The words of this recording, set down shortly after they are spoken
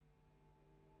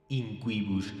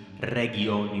inquibus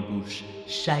regionibus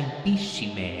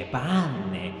saepissime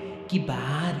panne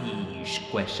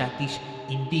cibarisque satis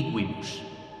indiguibus.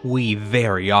 We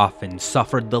very often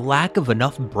suffered the lack of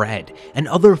enough bread and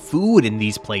other food in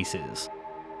these places.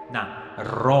 Na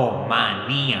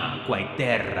Romania quae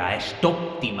terra est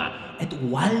optima et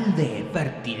valde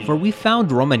fertil. For we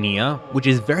found Romania, which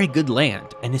is very good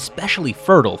land and especially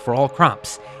fertile for all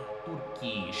crops.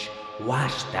 Turcis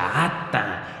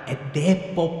vastata et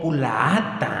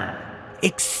depopulata.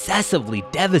 Excessively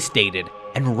devastated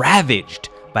and ravaged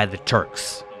by the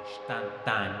Turks.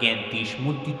 Tanta gentis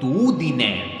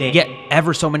multitudine de. Yet,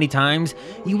 ever so many times,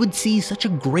 you would see such a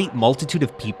great multitude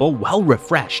of people well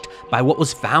refreshed by what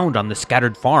was found on the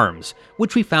scattered farms,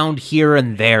 which we found here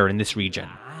and there in this region.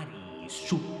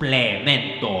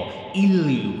 Supplemento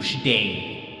illius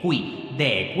Dei, qui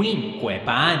de quinque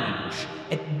panibus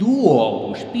et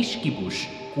duobus piscibus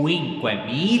quinque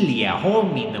milia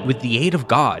hominum. With the aid of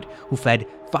God, who fed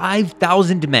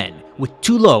 5,000 men with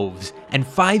 2 loaves and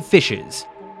 5 fishes.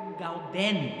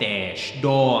 Gaudentes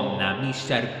Domna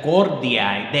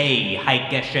misericordiae Dei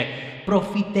haec esse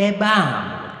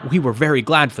profitebam. We were very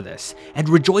glad for this, and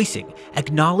rejoicing,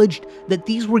 acknowledged that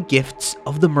these were gifts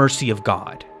of the mercy of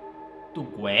God.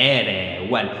 Tunquere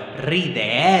vel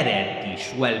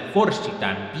rideretis vel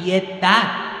forsitam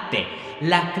pietate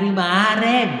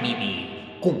lacrimare mini.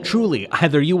 Truly,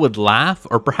 either you would laugh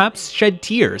or perhaps shed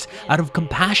tears out of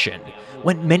compassion,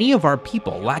 when many of our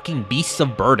people, lacking beasts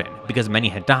of burden, because many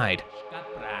had died,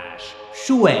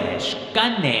 Sues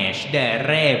canes de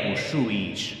rebus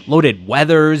suis, loaded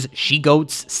wethers,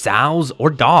 she-goats, sows, or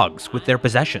dogs with their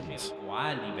possessions,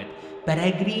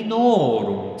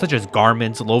 peregrinorum, such as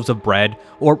garments, loaves of bread,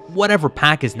 or whatever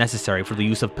pack is necessary for the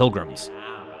use of pilgrims.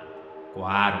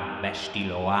 Quarum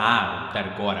vestiloarum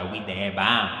tergora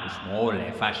videbamus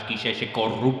mole fascis esse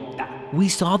corrupta. We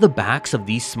saw the backs of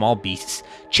these small beasts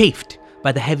chafed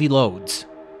by the heavy loads.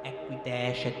 Equite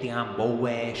etiam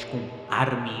boes cum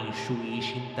armis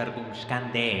suis interdum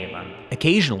scandebant.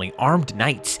 Occasionally, armed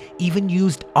knights even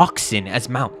used oxen as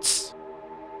mounts.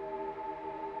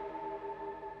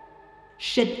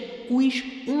 Sed quis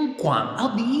unquam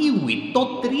audivit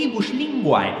tot tribus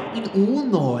linguae in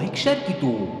uno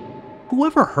exercitum.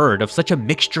 Whoever heard of such a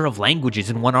mixture of languages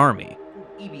in one army?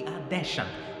 Ibi adescent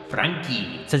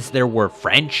Franci, Since there were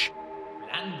French,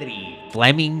 Flandri,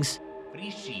 Flemings,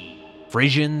 Frisi,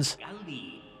 Frisians,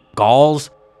 Galli, Gauls,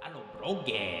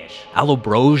 Allobroges,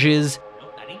 Allobroges,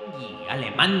 Lotharingi,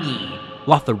 Alemanni,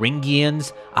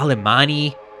 Lotharingians,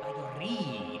 Alemanni,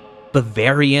 Baiorii,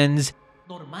 Bavarians,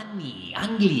 Normanni,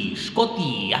 Angli,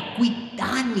 Scoti,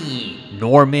 Aquitani,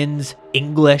 Normans,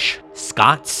 English,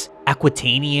 Scots,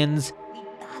 Aquitanians,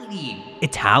 Itali,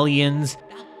 Italians,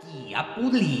 Daci,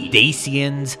 Apuli,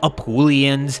 Dacians,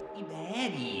 Apulians,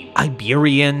 Iberi,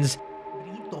 Iberians,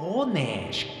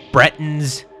 Britones,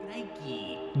 Bretons,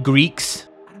 Graeci, Greeks,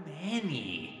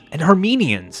 Armeni. and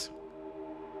Armenians.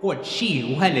 Quod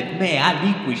si velet me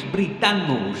aliquis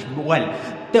Britannus vel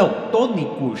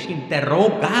Teutonicus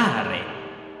interrogare.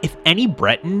 If any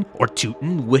Breton or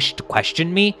Teuton wished to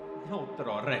question me,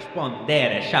 Notro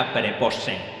respondere sapere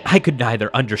possent. I could neither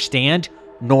understand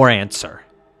nor answer.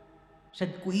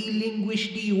 Sed qui linguis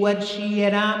diversi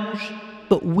eramus,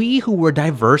 But we who were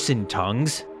diverse in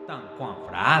tongues, tanquam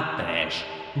fratres,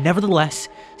 nevertheless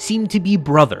seemed to be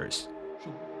brothers,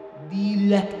 sub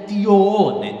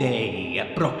dilectione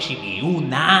Dei proximi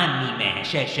unanime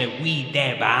esse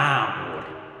videbamur.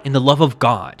 in the love of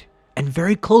God, and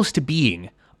very close to being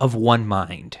of one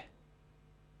mind.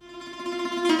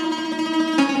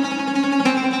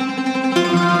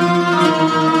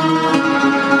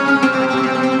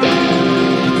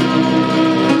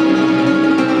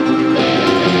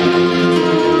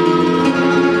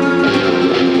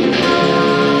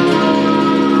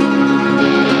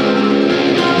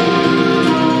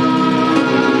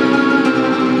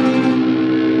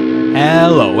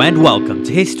 Hello and welcome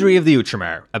to History of the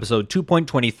Outremer, episode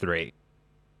 2.23,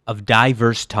 of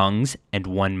Diverse Tongues and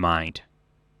One Mind.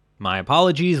 My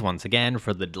apologies once again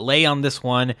for the delay on this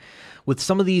one. With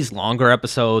some of these longer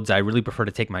episodes, I really prefer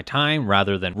to take my time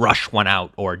rather than rush one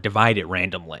out or divide it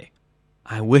randomly.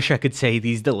 I wish I could say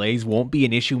these delays won't be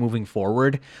an issue moving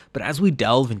forward, but as we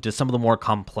delve into some of the more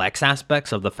complex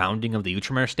aspects of the founding of the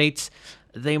Outremer states,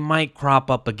 they might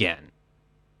crop up again.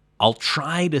 I'll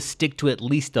try to stick to at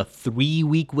least a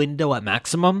 3-week window at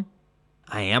maximum.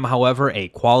 I am, however, a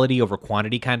quality over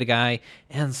quantity kind of guy,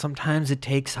 and sometimes it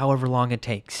takes however long it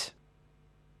takes.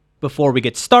 Before we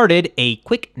get started, a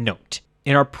quick note.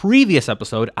 In our previous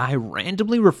episode, I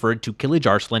randomly referred to Kilij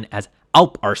Arslan as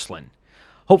Alp Arslan.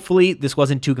 Hopefully, this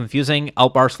wasn't too confusing.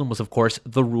 Alp Arslan was, of course,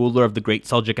 the ruler of the Great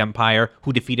Seljuk Empire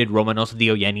who defeated Romanos of the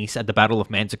Oyenis at the Battle of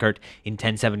Manzikert in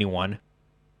 1071.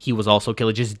 He was also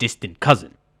Kilij's distant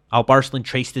cousin. Alp Arslan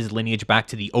traced his lineage back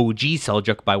to the OG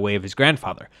Seljuk by way of his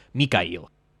grandfather, Mikhail,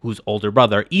 whose older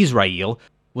brother, Israel,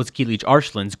 was Kilij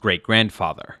Arslan's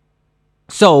great-grandfather.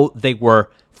 So, they were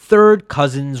third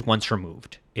cousins once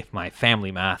removed, if my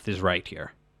family math is right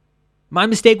here. My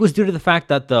mistake was due to the fact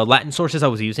that the Latin sources I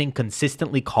was using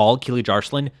consistently called Kilij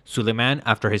Arslan Suleiman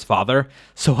after his father,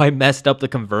 so I messed up the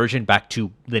conversion back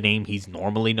to the name he's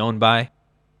normally known by.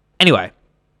 Anyway,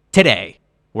 today,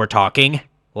 we're talking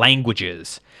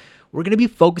languages. We're going to be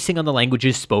focusing on the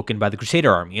languages spoken by the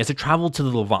Crusader army as it traveled to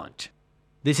the Levant.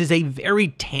 This is a very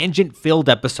tangent-filled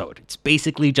episode. It's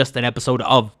basically just an episode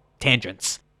of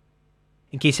tangents.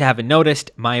 In case you haven't noticed,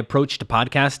 my approach to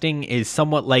podcasting is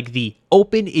somewhat like the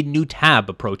open in new tab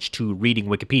approach to reading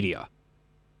Wikipedia.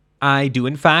 I do,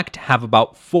 in fact, have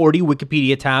about 40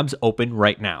 Wikipedia tabs open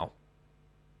right now.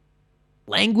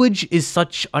 Language is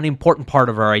such an important part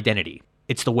of our identity.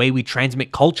 It's the way we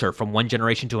transmit culture from one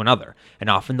generation to another, and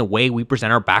often the way we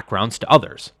present our backgrounds to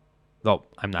others. Though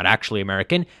I'm not actually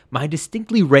American, my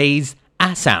distinctly raise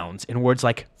ah sounds in words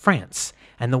like France,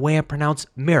 and the way I pronounce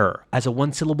mirror as a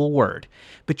one-syllable word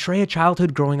betray a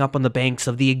childhood growing up on the banks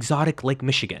of the exotic Lake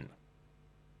Michigan.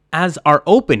 As our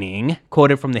opening,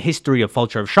 quoted from the history of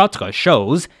Fulcher of Shotska,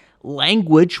 shows,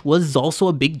 language was also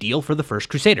a big deal for the First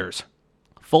Crusaders.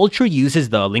 Fulcher uses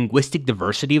the linguistic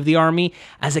diversity of the army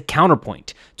as a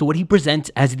counterpoint to what he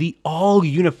presents as the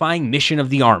all-unifying mission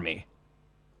of the army.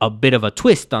 A bit of a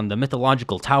twist on the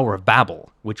mythological Tower of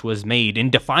Babel, which was made in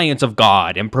defiance of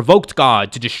God and provoked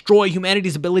God to destroy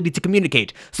humanity's ability to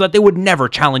communicate so that they would never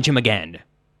challenge him again.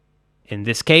 In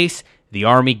this case, the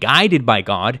army guided by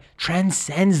God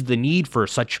transcends the need for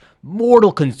such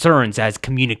mortal concerns as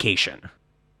communication.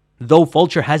 Though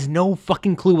Fulcher has no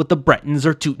fucking clue what the Bretons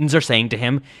or Teutons are saying to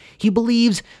him, he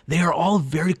believes they are all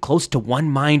very close to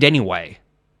one mind anyway.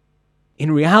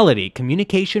 In reality,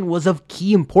 communication was of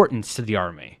key importance to the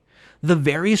army. The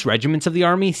various regiments of the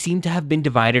army seem to have been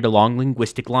divided along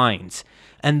linguistic lines,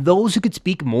 and those who could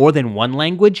speak more than one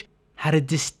language had a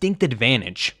distinct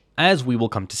advantage, as we will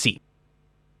come to see.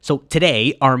 So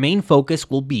today, our main focus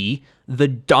will be the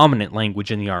dominant language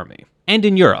in the army, and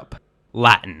in Europe,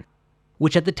 Latin,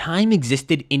 which at the time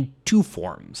existed in two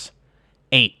forms.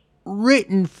 A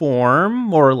written form,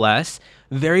 more or less,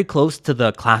 very close to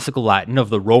the classical Latin of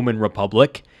the Roman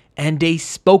Republic, and a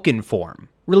spoken form,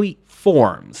 really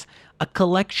forms, a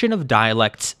collection of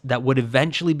dialects that would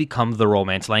eventually become the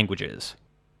Romance languages.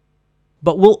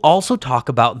 But we'll also talk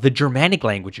about the Germanic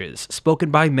languages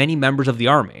spoken by many members of the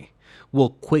army.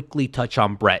 We'll quickly touch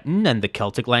on Breton and the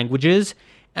Celtic languages,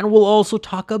 and we'll also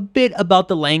talk a bit about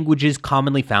the languages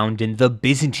commonly found in the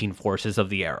Byzantine forces of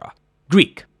the era,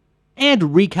 Greek, and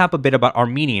recap a bit about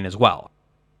Armenian as well.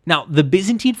 Now, the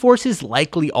Byzantine forces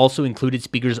likely also included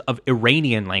speakers of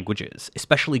Iranian languages,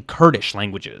 especially Kurdish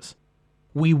languages.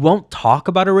 We won't talk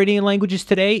about Iranian languages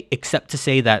today, except to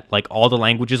say that, like all the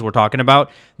languages we're talking about,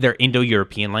 they're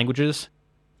Indo-European languages.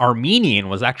 Armenian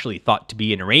was actually thought to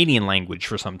be an Iranian language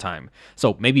for some time,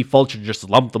 so maybe Fulcher just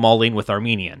lumped them all in with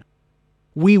Armenian.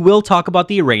 We will talk about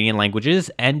the Iranian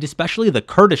languages, and especially the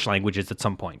Kurdish languages at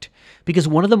some point, because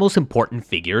one of the most important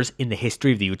figures in the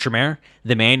history of the Outremer,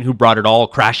 the man who brought it all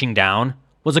crashing down,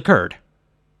 was a Kurd.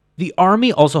 The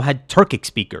army also had Turkic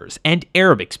speakers and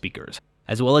Arabic speakers,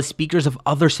 as well as speakers of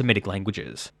other Semitic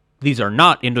languages. These are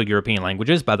not Indo-European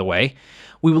languages, by the way.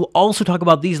 We will also talk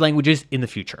about these languages in the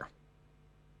future.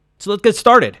 So let's get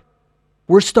started.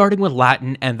 We're starting with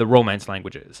Latin and the Romance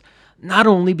languages, not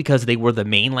only because they were the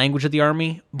main language of the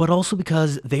army, but also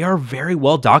because they are very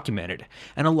well documented,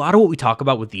 and a lot of what we talk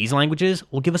about with these languages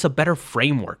will give us a better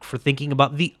framework for thinking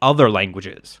about the other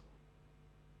languages.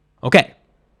 Okay,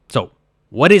 so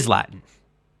what is Latin?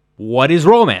 What is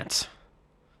Romance?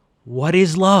 What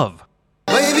is love?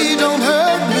 Baby, don't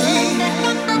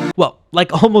hurt me. Well,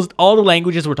 like almost all the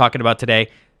languages we're talking about today,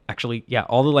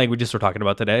 all the languages we're talking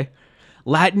about today,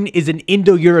 Latin is an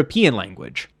Indo-European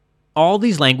language. All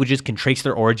these languages can trace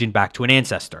their origin back to an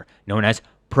ancestor, known as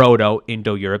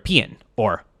Proto-Indo-European,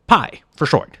 or PIE for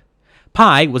short.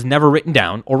 PIE was never written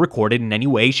down or recorded in any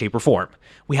way, shape, or form.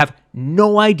 We have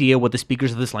no idea what the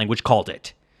speakers of this language called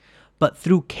it. But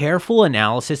through careful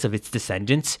analysis of its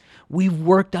descendants, we've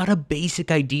worked out a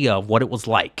basic idea of what it was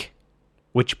like.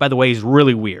 Which, by the way, is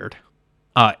really weird.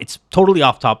 It's totally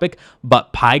off topic,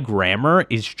 but PIE grammar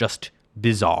is just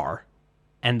bizarre.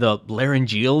 And the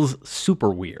laryngeals, super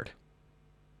weird.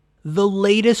 The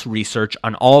latest research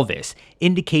on all this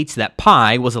indicates that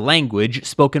Pi was a language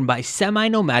spoken by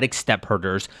semi-nomadic steppe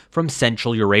herders from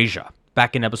Central Eurasia.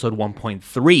 Back in episode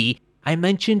 1.3, I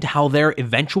mentioned how their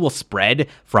eventual spread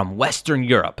from Western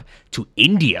Europe to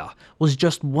India was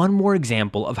just one more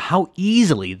example of how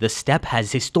easily the steppe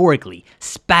has historically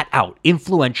spat out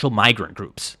influential migrant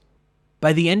groups.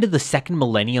 By the end of the second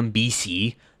millennium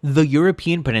BC, the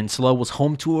European peninsula was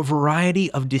home to a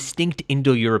variety of distinct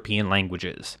Indo-European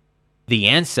languages. The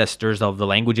ancestors of the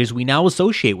languages we now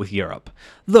associate with Europe.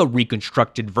 The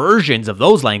reconstructed versions of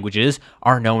those languages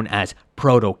are known as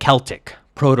Proto-Celtic,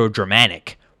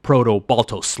 Proto-Germanic,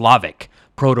 Proto-Balto-Slavic,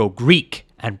 Proto-Greek,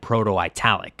 and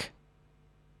Proto-Italic.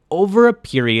 Over a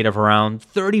period of around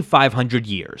 3,500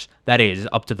 years, that is,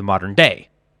 up to the modern day,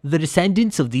 the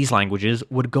descendants of these languages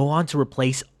would go on to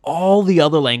replace all the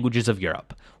other languages of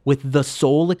Europe, with the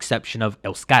sole exception of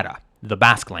Euskara, the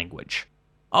Basque language.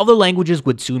 Other languages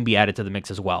would soon be added to the mix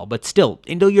as well, but still,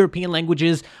 Indo-European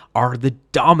languages are the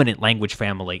dominant language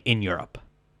family in Europe.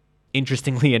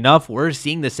 Interestingly enough, we're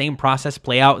seeing the same process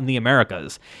play out in the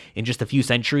Americas. In just a few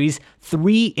centuries,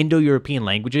 3 Indo-European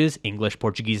languages, English,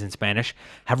 Portuguese, and Spanish,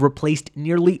 have replaced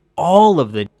nearly all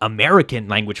of the American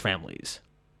language families.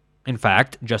 In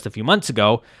fact, just a few months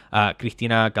ago,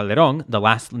 Cristina Calderón, the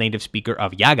last native speaker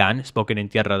of Yagan, spoken in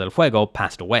Tierra del Fuego,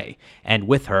 passed away, and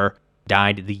with her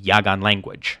died the Yagan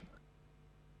language.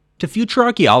 To future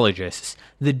archaeologists,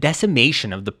 the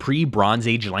decimation of the pre-Bronze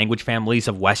Age language families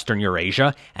of Western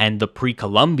Eurasia and the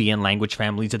pre-Columbian language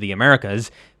families of the Americas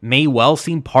may well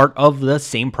seem part of the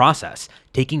same process,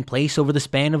 taking place over the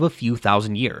span of a few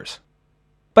thousand years.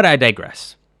 But I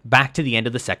digress. Back to the end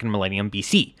of the second millennium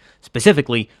BC,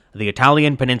 specifically the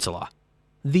Italian peninsula.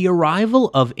 The arrival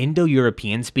of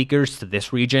Indo-European speakers to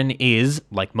this region is,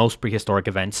 like most prehistoric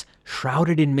events,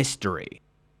 shrouded in mystery.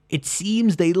 It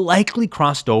seems they likely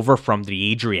crossed over from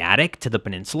the Adriatic to the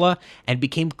peninsula and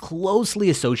became closely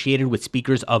associated with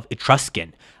speakers of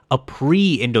Etruscan, a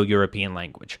pre-Indo-European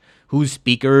language, whose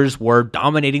speakers were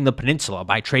dominating the peninsula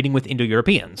by trading with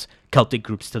Indo-Europeans, Celtic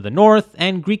groups to the north,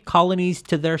 and Greek colonies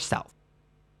to their south.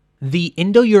 The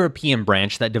Indo-European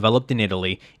branch that developed in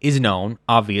Italy is known,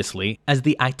 obviously, as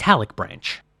the Italic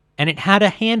branch, and it had a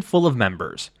handful of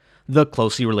members. The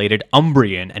closely related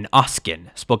Umbrian and Oscan,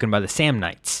 spoken by the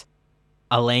Samnites,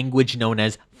 a language known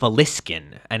as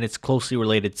Faliscan and its closely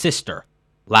related sister,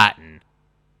 Latin,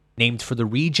 named for the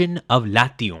region of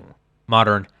Latium,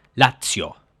 modern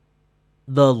Lazio.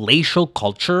 The Latial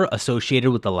culture associated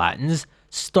with the Latins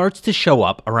starts to show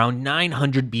up around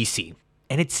 900 BC,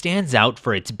 and it stands out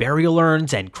for its burial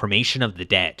urns and cremation of the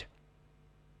dead.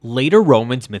 Later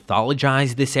Romans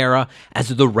mythologized this era as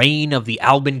the reign of the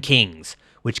Alban kings,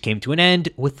 which came to an end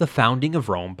with the founding of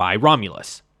Rome by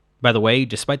Romulus. By the way,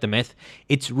 despite the myth,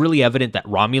 it's really evident that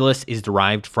Romulus is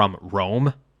derived from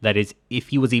Rome. That is, if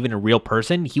he was even a real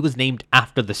person, he was named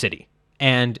after the city,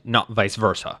 and not vice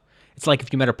versa. It's like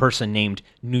if you met a person named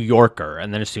New Yorker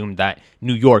and then assumed that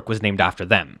New York was named after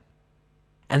them.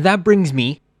 And that brings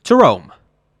me to Rome.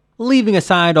 Leaving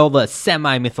aside all the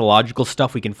semi-mythological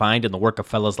stuff we can find in the work of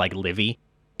fellows like Livy,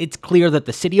 it's clear that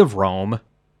the city of Rome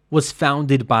was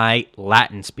founded by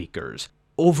Latin speakers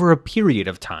over a period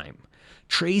of time.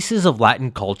 Traces of Latin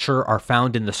culture are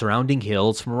found in the surrounding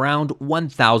hills from around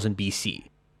 1000 BC,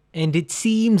 and it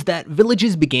seems that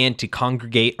villages began to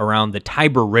congregate around the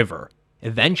Tiber River,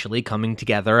 eventually coming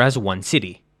together as one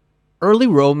city. Early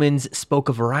Romans spoke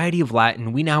a variety of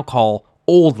Latin we now call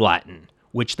Old Latin,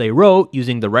 which they wrote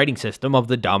using the writing system of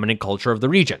the dominant culture of the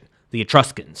region, the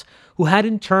Etruscans, who had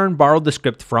in turn borrowed the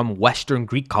script from Western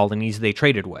Greek colonies they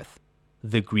traded with.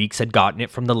 The Greeks had gotten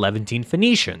it from the Levantine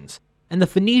Phoenicians, and the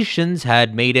Phoenicians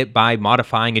had made it by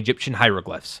modifying Egyptian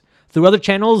hieroglyphs. Through other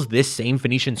channels, this same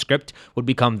Phoenician script would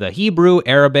become the Hebrew,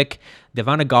 Arabic,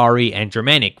 Devanagari, and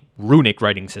Germanic runic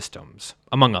writing systems,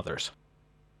 among others.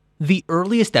 The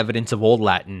earliest evidence of Old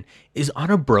Latin is on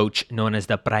a brooch known as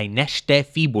the Praeneste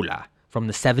Fibula from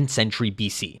the 7th century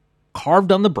BC.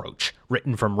 Carved on the brooch,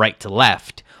 written from right to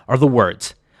left, are the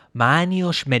words,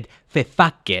 Manios med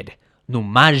fefaked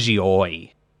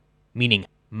numazioi, meaning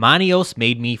Manios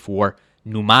made me for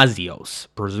Numazios.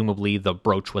 Presumably the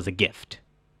brooch was a gift.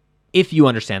 If you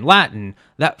understand Latin,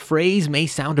 that phrase may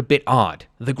sound a bit odd.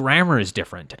 The grammar is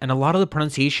different, and a lot of the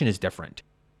pronunciation is different.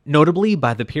 Notably,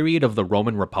 by the period of the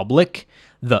Roman Republic,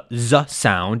 the Z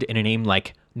sound in a name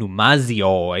like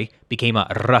Numazioi became a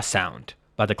R sound.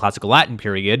 By the Classical Latin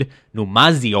period,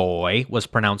 Numazioi was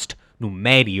pronounced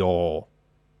Numerio.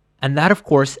 And that, of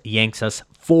course, yanks us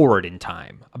forward in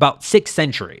time, about 6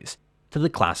 centuries, to the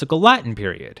Classical Latin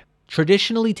period,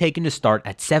 traditionally taken to start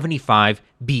at 75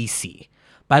 BC.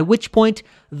 by which point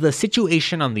the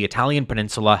situation on the Italian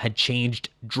peninsula had changed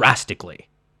drastically.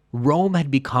 Rome had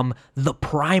become the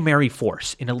primary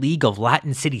force in a league of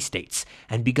Latin city-states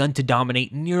and begun to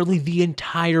dominate nearly the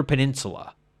entire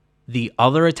peninsula. The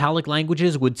other Italic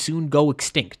languages would soon go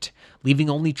extinct, leaving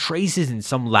only traces in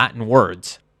some Latin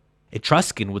words.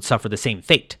 Etruscan would suffer the same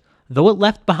fate, though it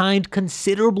left behind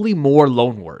considerably more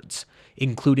loanwords,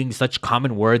 including such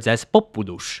common words as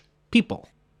populus, people.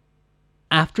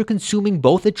 After consuming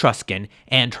both Etruscan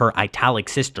and her Italic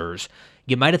sisters,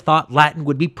 you might have thought Latin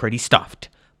would be pretty stuffed.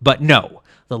 But no,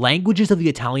 the languages of the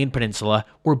Italian peninsula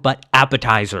were but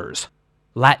appetizers.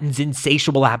 Latin's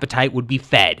insatiable appetite would be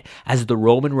fed as the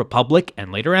Roman Republic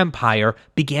and later Empire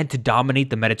began to dominate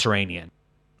the Mediterranean.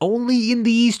 Only in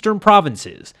the eastern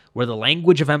provinces, where the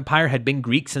language of empire had been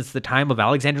Greek since the time of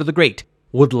Alexander the Great,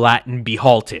 would Latin be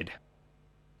halted.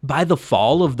 By the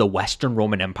fall of the Western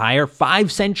Roman Empire,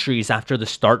 5 centuries after the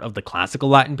start of the Classical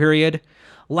Latin period,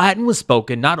 Latin was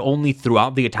spoken not only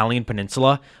throughout the Italian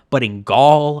peninsula, but in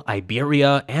Gaul,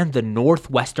 Iberia, and the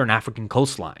northwestern African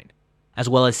coastline, as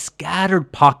well as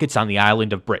scattered pockets on the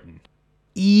island of Britain.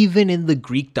 Even in the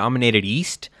Greek-dominated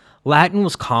East, Latin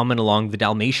was common along the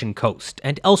Dalmatian coast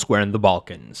and elsewhere in the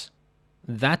Balkans.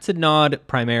 That's a nod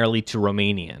primarily to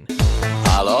Romanian.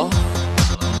 Alo?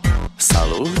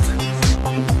 Salut?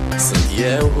 Sunt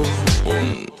eu,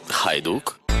 un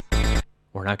haiduc?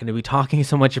 We're not going to be talking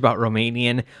so much about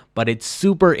Romanian, but it's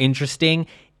super interesting.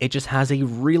 It just has a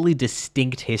really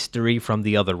distinct history from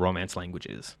the other Romance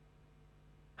languages.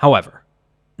 However,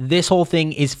 this whole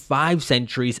thing is 5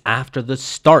 centuries after the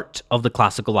start of the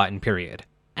Classical Latin period.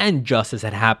 And just as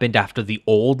had happened after the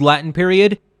Old Latin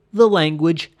period, the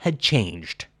language had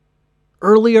changed.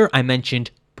 Earlier, I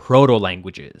mentioned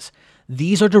proto-languages.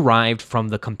 These are derived from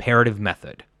the comparative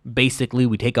method. Basically,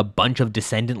 we take a bunch of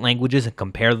descendant languages and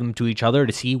compare them to each other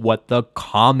to see what the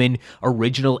common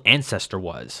original ancestor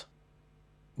was.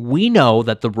 We know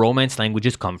that the Romance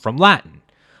languages come from Latin,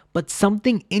 but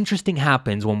something interesting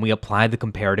happens when we apply the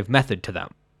comparative method to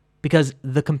them, because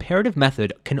the comparative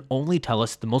method can only tell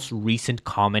us the most recent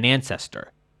common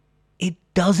ancestor. It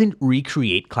doesn't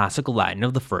recreate Classical Latin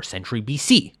of the 1st century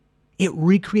BC. It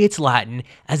recreates Latin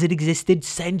as it existed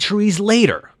centuries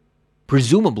later,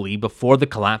 presumably before the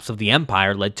collapse of the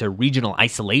empire led to regional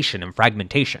isolation and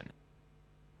fragmentation.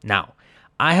 Now,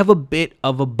 I have a bit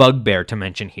of a bugbear to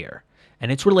mention here,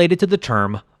 and it's related to the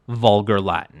term Vulgar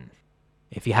Latin.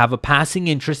 If you have a passing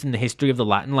interest in the history of the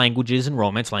Latin languages and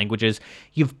Romance languages,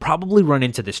 you've probably run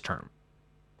into this term.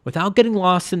 Without getting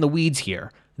lost in the weeds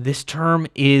here, this term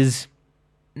is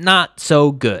not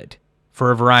so good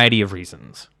for a variety of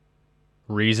reasons.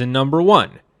 Reason number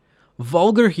 1.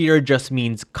 Vulgar here just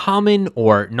means common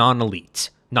or non-elite,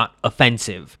 not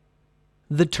offensive.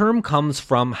 The term comes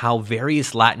from how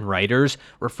various Latin writers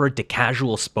referred to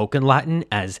casual spoken Latin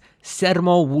as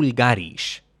sermo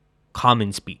vulgaris,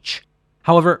 common speech.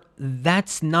 However,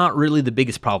 that's not really the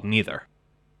biggest problem either.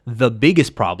 The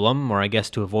biggest problem, or I guess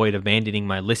to avoid abandoning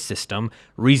my list system,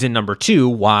 reason number 2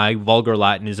 why Vulgar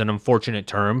Latin is an unfortunate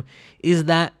term, is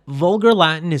that Vulgar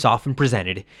Latin is often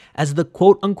presented as the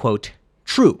quote-unquote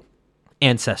true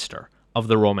ancestor of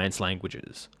the Romance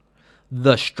languages.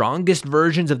 The strongest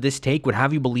versions of this take would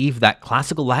have you believe that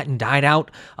Classical Latin died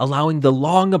out, allowing the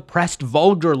long-oppressed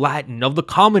Vulgar Latin of the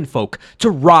common folk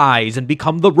to rise and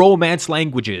become the Romance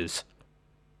languages.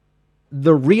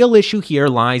 The real issue here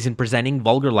lies in presenting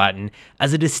Vulgar Latin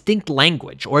as a distinct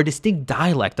language or a distinct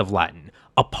dialect of Latin,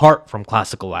 apart from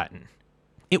Classical Latin.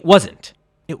 It wasn't.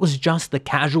 It was just the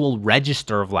casual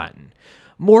register of Latin,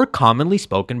 more commonly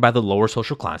spoken by the lower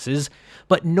social classes,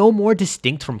 but no more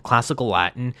distinct from Classical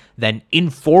Latin than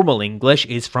informal English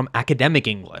is from academic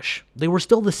English. They were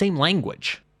still the same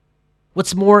language.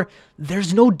 What's more,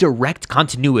 there's no direct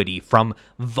continuity from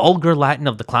Vulgar Latin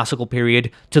of the Classical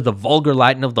period to the Vulgar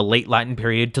Latin of the Late Latin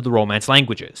period to the Romance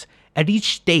languages. At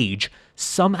each stage,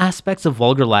 some aspects of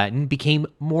Vulgar Latin became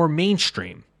more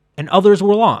mainstream, and others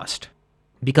were lost.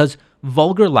 Because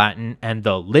Vulgar Latin and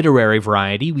the literary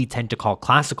variety we tend to call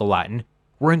Classical Latin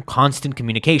were in constant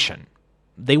communication.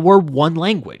 They were one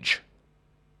language.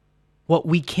 What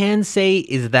we can say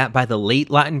is that by the late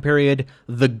Latin period,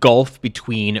 the gulf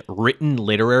between written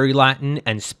literary Latin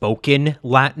and spoken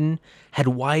Latin had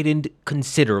widened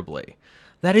considerably.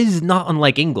 That is not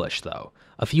unlike English, though.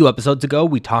 A few episodes ago,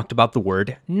 we talked about the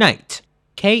word knight,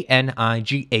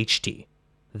 K-N-I-G-H-T.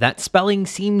 That spelling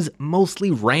seems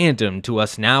mostly random to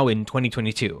us now in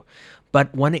 2022,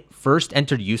 but when it first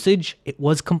entered usage, it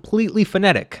was completely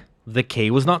phonetic. The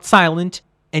K was not silent,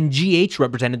 and GH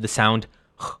represented the sound H.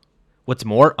 What's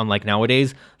more, unlike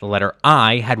nowadays, the letter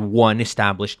I had one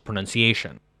established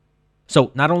pronunciation. So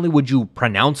not only would you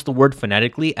pronounce the word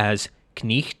phonetically as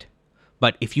knicht,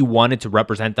 but if you wanted to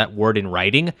represent that word in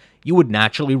writing, you would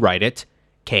naturally write it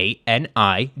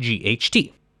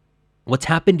Knight. What's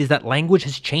happened is that language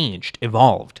has changed,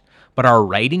 evolved, but our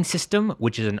writing system,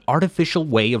 which is an artificial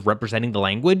way of representing the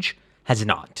language, has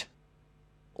not.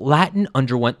 Latin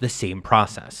underwent the same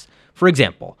process. For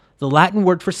example, the Latin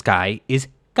word for sky is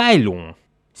caelum,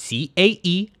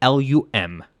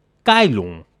 Caelum,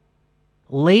 caelum.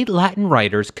 Late Latin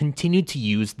writers continued to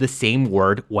use the same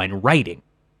word when writing,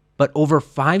 but over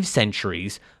 5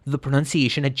 centuries, the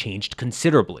pronunciation had changed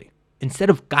considerably. Instead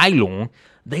of caelum,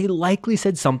 they likely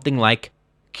said something like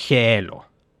cielo.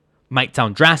 Might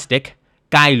sound drastic,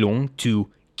 caelum to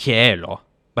cielo,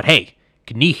 but hey,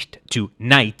 knicht to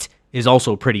night is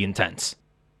also pretty intense.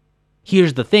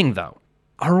 Here's the thing though,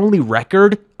 our only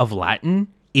record of Latin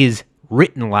is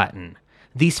written Latin.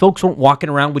 These folks weren't walking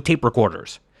around with tape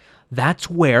recorders. That's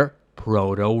where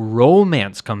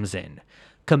Proto-Romance comes in.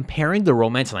 Comparing the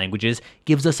Romance languages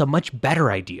gives us a much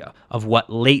better idea of what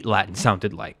late Latin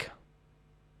sounded like.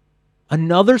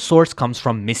 Another source comes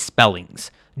from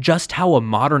misspellings. Just how a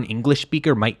modern English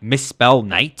speaker might misspell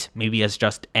night, maybe as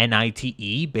just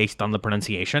N-I-T-E based on the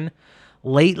pronunciation,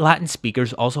 late Latin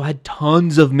speakers also had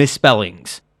tons of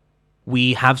misspellings.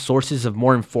 We have sources of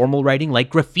more informal writing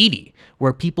like graffiti,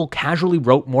 where people casually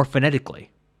wrote more phonetically,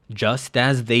 just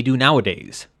as they do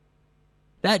nowadays.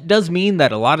 That does mean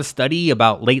that a lot of study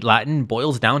about late Latin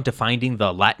boils down to finding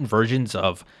the Latin versions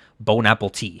of bone apple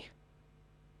tea.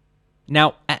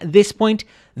 Now, at this point,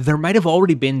 there might have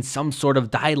already been some sort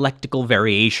of dialectical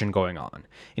variation going on.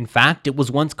 In fact, it was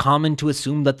once common to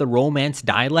assume that the Romance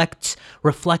dialects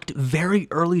reflect very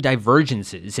early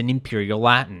divergences in Imperial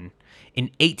Latin. In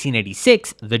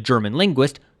 1886, the German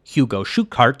linguist Hugo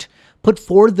Schuckardt put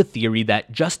forward the theory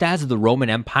that just as the Roman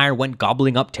Empire went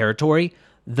gobbling up territory,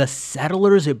 the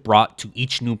settlers it brought to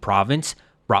each new province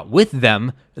brought with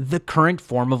them the current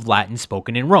form of Latin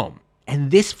spoken in Rome. And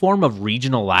this form of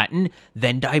regional Latin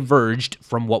then diverged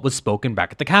from what was spoken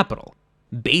back at the capital,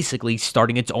 basically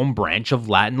starting its own branch of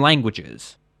Latin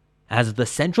languages. As the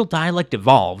central dialect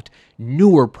evolved,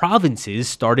 newer provinces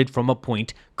started from a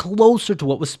point closer to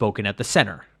what was spoken at the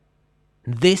center.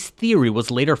 This theory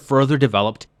was later further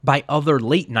developed by other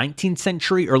late 19th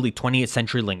century, early 20th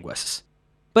century linguists.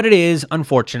 But it is,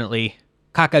 unfortunately,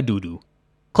 kakadudu.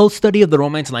 Close study of the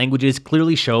Romance languages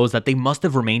clearly shows that they must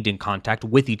have remained in contact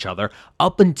with each other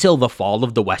up until the fall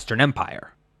of the Western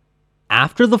Empire.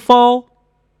 After the fall,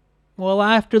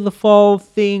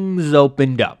 things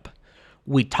opened up.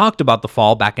 We talked about the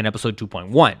fall back in episode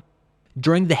 2.1.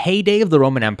 During the heyday of the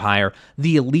Roman Empire,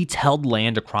 the elites held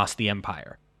land across the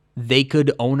empire. They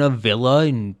could own a villa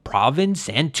in Provence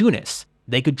and Tunis.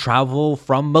 They could travel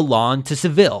from Milan to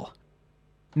Seville.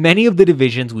 Many of the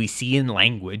divisions we see in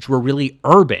language were really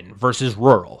urban versus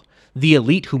rural. The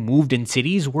elite who moved in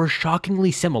cities were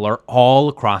shockingly similar all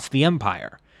across the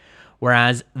empire,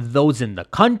 whereas those in the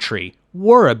country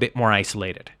were a bit more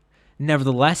isolated.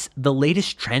 Nevertheless, the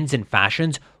latest trends and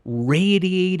fashions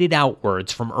radiated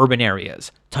outwards from urban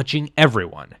areas, touching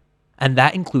everyone, and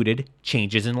that included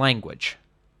changes in language.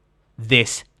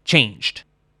 This changed.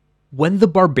 When the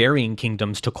barbarian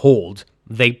kingdoms took hold,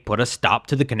 they put a stop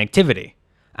to the connectivity.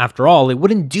 After all, it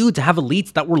wouldn't do to have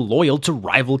elites that were loyal to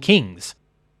rival kings.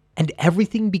 And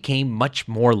everything became much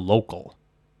more local.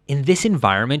 In this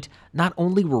environment, not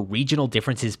only were regional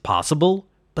differences possible,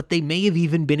 but they may have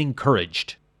even been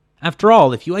encouraged. After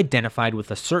all, if you identified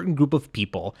with a certain group of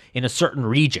people in a certain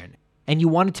region, and you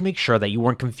wanted to make sure that you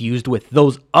weren't confused with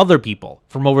those other people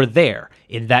from over there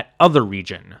in that other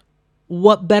region,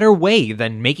 what better way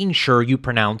than making sure you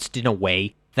pronounced in a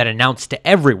way that announced to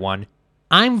everyone,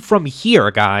 I'm from here,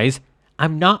 guys.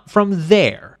 I'm not from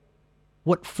there.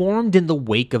 What formed in the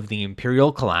wake of the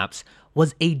imperial collapse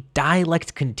was a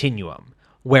dialect continuum,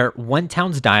 where one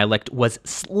town's dialect was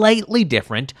slightly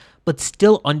different, but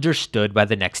still understood by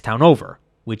the next town over,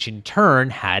 which in turn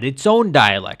had its own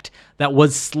dialect that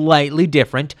was slightly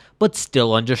different, but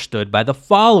still understood by the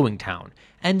following town,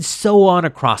 and so on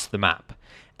across the map,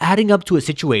 adding up to a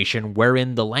situation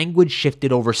wherein the language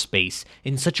shifted over space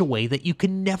in such a way that you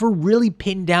can never really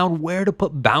pin down where to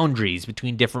put boundaries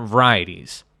between different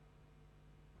varieties.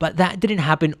 But that didn't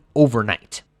happen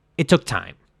overnight. It took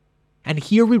time. And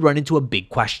here we run into a big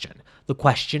question, the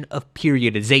question of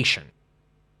periodization.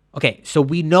 Okay, so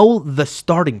we know the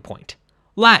starting point.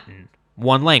 Latin,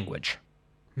 one language.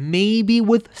 Maybe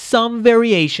with some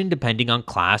variation depending on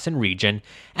class and region,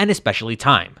 and especially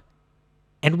time.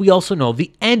 And we also know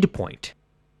the end point.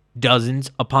 Dozens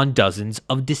upon dozens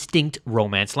of distinct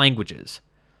Romance languages.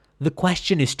 The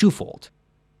question is twofold.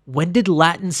 When did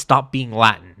Latin stop being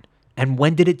Latin? And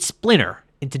when did it splinter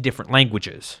into different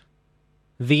languages?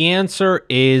 The answer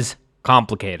is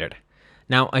complicated.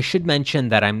 Now, I should mention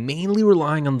that I'm mainly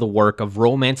relying on the work of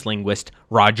Romance linguist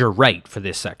Roger Wright for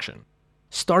this section.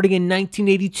 Starting in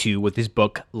 1982 with his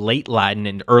book Late Latin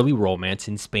and Early Romance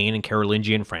in Spain and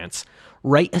Carolingian France,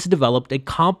 Wright has developed a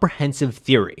comprehensive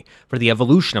theory for the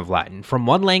evolution of Latin from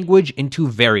one language into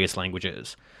various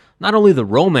languages. Not only the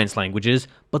Romance languages,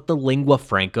 but the lingua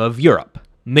franca of Europe,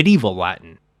 medieval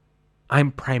Latin.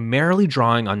 I'm primarily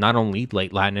drawing on not only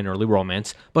Late Latin and Early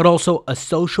Romance, but also a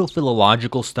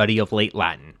socio-philological study of Late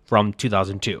Latin from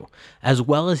 2002, as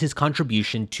well as his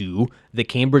contribution to the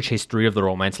Cambridge History of the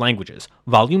Romance Languages,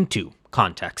 Volume 2,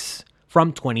 Contexts,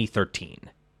 from 2013.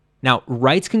 Now,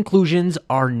 Wright's conclusions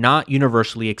are not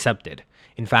universally accepted.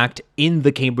 In fact, in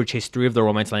the Cambridge History of the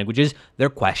Romance Languages, they're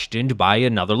questioned by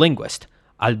another linguist,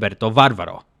 Alberto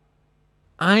Varvaro.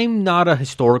 I'm not a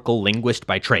historical linguist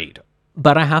by trade,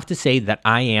 but I have to say that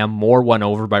I am more won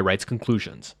over by Wright's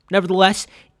conclusions. Nevertheless,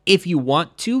 if you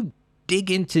want to, dig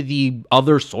into the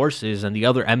other sources and the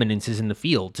other eminences in the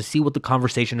field to see what the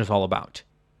conversation is all about.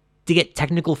 To get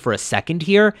technical for a second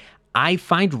here, I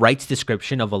find Wright's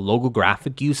description of a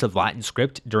logographic use of Latin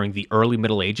script during the early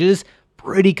Middle Ages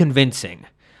pretty convincing.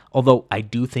 Although I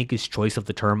do think his choice of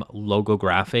the term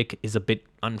logographic is a bit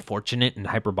unfortunate and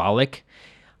hyperbolic.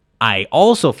 I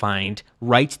also find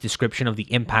Wright's description of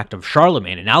the impact of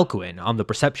Charlemagne and Alcuin on the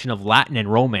perception of Latin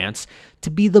and Romance to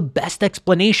be the best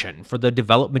explanation for the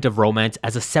development of Romance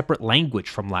as a separate language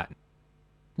from Latin.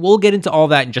 We'll get into all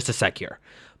that in just a sec here.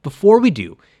 Before we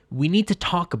do, we need to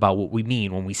talk about what we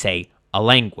mean when we say a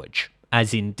language,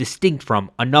 as in distinct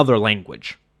from another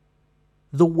language.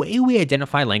 The way we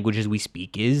identify languages we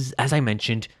speak is, as I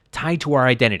mentioned, tied to our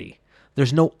identity.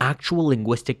 There's no actual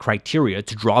linguistic criteria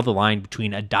to draw the line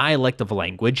between a dialect of a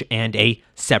language and a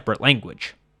separate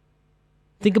language.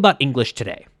 Think about English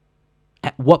today.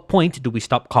 At what point do we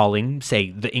stop calling,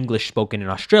 say, the English spoken in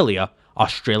Australia,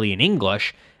 Australian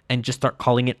English, and just start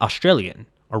calling it Australian,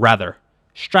 or rather,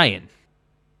 Strayan?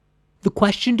 The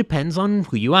question depends on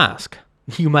who you ask.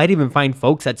 You might even find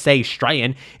folks that say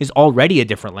Strayan is already a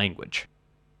different language.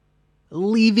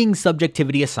 Leaving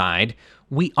subjectivity aside,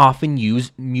 we often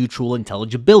use mutual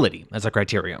intelligibility as a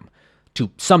criterion, to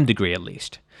some degree at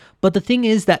least. But the thing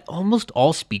is that almost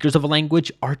all speakers of a language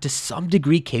are to some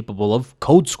degree capable of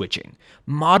code switching,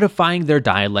 modifying their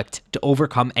dialect to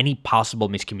overcome any possible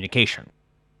miscommunication.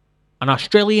 An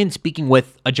Australian speaking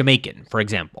with a Jamaican, for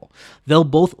example, they'll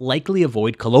both likely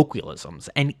avoid colloquialisms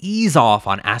and ease off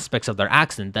on aspects of their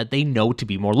accent that they know to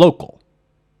be more local.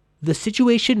 The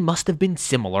situation must have been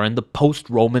similar in the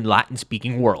post-Roman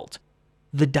Latin-speaking world.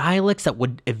 The dialects that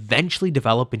would eventually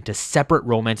develop into separate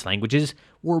Romance languages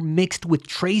were mixed with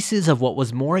traces of what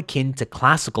was more akin to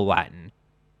Classical Latin.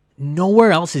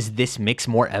 Nowhere else is this mix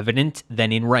more evident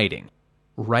than in writing.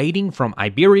 Writing from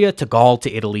Iberia to Gaul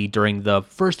to Italy during the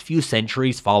first few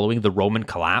centuries following the Roman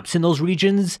collapse in those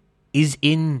regions is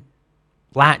in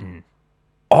Latin.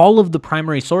 All of the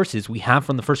primary sources we have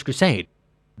from the First Crusade,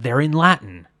 they're in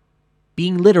Latin.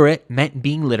 Being literate meant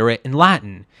being literate in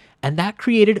Latin, and that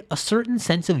created a certain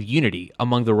sense of unity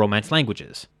among the Romance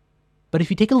languages. But if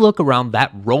you take a look around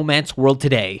that Romance world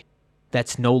today,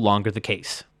 that's no longer the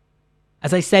case.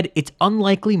 As I said, it's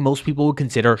unlikely most people would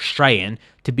consider Strayan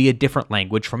to be a different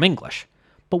language from English.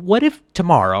 But what if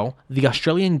tomorrow the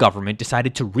Australian government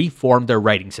decided to reform their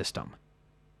writing system?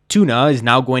 Tuna is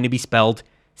now going to be spelled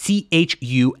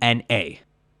Chuna,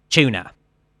 Chuna,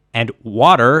 and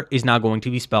water is now going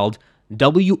to be spelled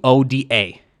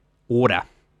Woda, Ora.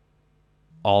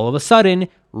 All of a sudden,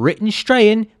 written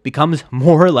Strayan becomes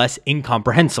more or less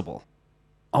incomprehensible.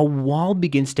 A wall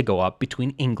begins to go up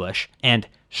between English and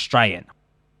Strayan.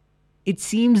 It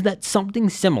seems that something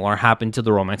similar happened to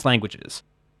the Romance languages.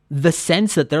 The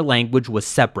sense that their language was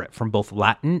separate from both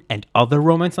Latin and other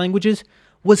Romance languages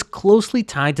was closely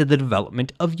tied to the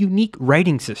development of unique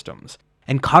writing systems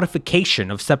and codification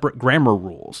of separate grammar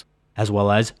rules, as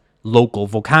well as local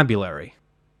vocabulary.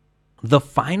 The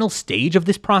final stage of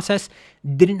this process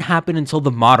didn't happen until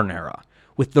the modern era,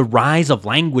 with the rise of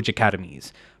language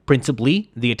academies,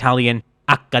 principally the Italian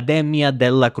Accademia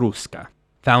della Crusca,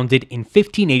 founded in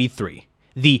 1583,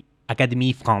 the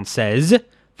Académie Française,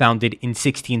 founded in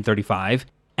 1635,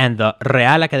 and the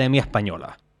Real Academia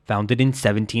Española, founded in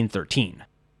 1713.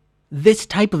 This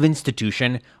type of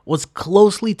institution was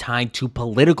closely tied to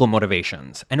political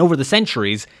motivations, and over the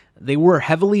centuries, they were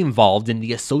heavily involved in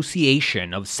the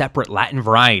association of separate Latin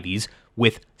varieties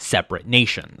with separate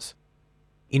nations.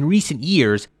 In recent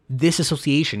years, This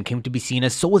association came to be seen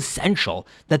as so essential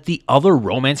that the other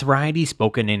Romance varieties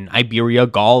spoken in Iberia,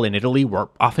 Gaul, and Italy were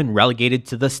often relegated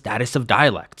to the status of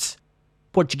dialects.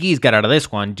 Portuguese got out of this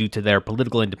one due to their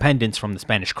political independence from the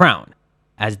Spanish crown,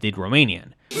 as did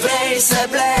Romanian,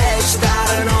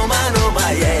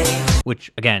 which,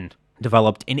 again,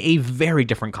 developed in a very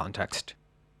different context.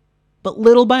 But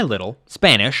little by little,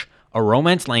 Spanish, a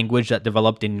Romance language that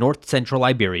developed in north-central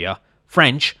Iberia,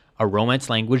 French, a Romance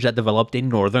language that developed in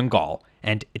northern Gaul,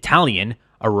 and Italian,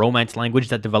 a Romance language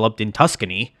that developed in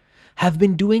Tuscany, have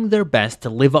been doing their best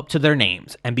to live up to their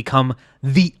names and become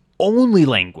the only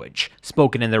language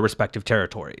spoken in their respective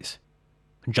territories.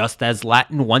 Just as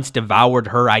Latin once devoured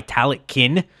her Italic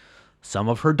kin, some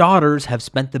of her daughters have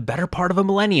spent the better part of a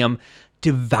millennium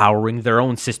devouring their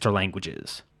own sister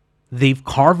languages. They've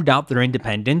carved out their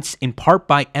independence in part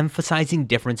by emphasizing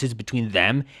differences between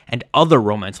them and other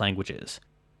Romance languages,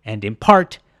 and in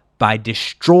part by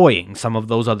destroying some of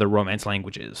those other Romance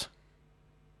languages.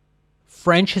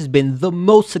 French has been the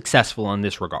most successful in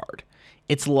this regard.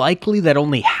 It's likely that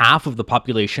only half of the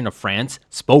population of France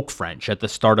spoke French at the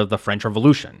start of the French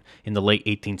Revolution in the late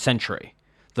 18th century.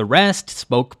 The rest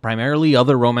spoke primarily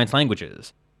other Romance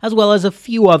languages, as well as a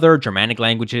few other Germanic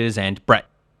languages and Breton.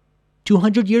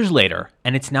 200 years later,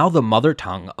 and it's now the mother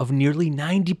tongue of nearly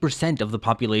 90% of the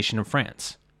population of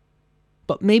France.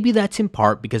 But maybe that's in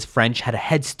part because French had a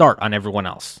head start on everyone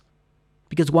else.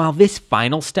 Because while this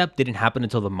final step didn't happen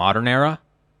until the modern era,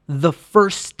 the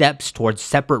first steps towards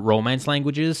separate Romance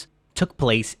languages took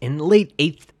place in late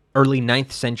 8th, early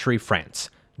 9th century France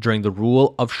during the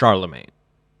rule of Charlemagne.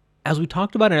 As we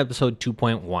talked about in episode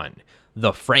 2.1,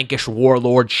 the Frankish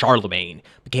warlord Charlemagne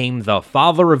became the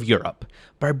father of Europe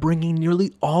by bringing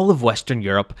nearly all of Western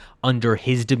Europe under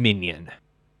his dominion.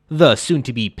 The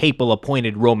soon-to-be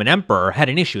papal-appointed Roman emperor had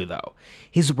an issue, though.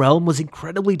 His realm was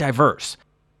incredibly diverse,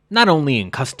 not only in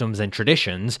customs and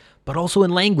traditions, but also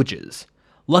in languages.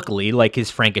 Luckily, like his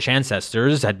Frankish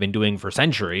ancestors had been doing for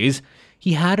centuries,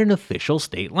 he had an official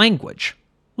state language,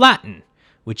 Latin,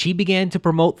 which he began to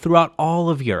promote throughout all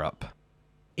of Europe.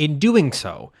 In doing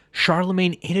so,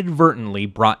 Charlemagne inadvertently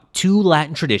brought two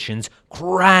Latin traditions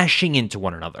crashing into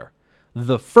one another.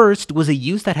 The first was a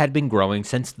use that had been growing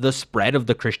since the spread of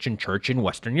the Christian Church in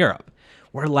Western Europe,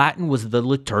 where Latin was the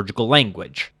liturgical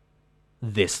language.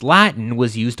 This Latin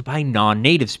was used by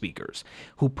non-native speakers,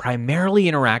 who primarily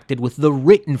interacted with the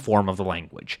written form of the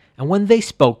language, and when they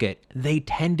spoke it, they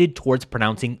tended towards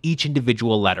pronouncing each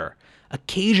individual letter,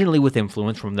 occasionally with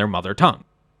influence from their mother tongue,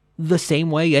 the same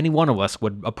way any one of us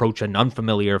would approach an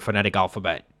unfamiliar phonetic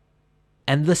alphabet.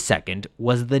 And the second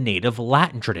was the native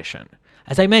Latin tradition.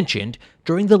 As I mentioned,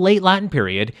 during the late Latin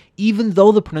period, even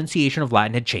though the pronunciation of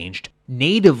Latin had changed,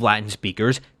 native Latin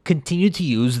speakers continued to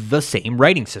use the same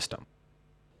writing system,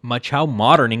 much how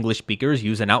modern English speakers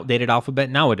use an outdated alphabet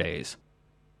nowadays.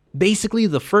 Basically,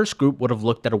 the first group would have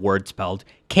looked at a word spelled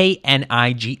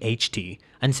K-N-I-G-H-T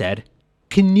and said,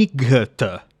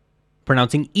 Knight,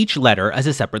 pronouncing each letter as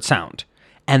a separate sound.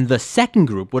 And the second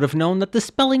group would have known that the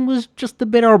spelling was just a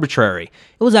bit arbitrary.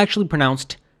 It was actually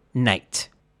pronounced night.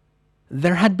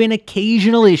 There had been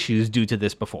occasional issues due to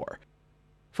this before.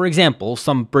 For example,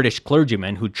 some British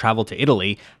clergymen who traveled to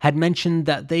Italy had mentioned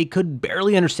that they could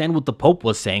barely understand what the Pope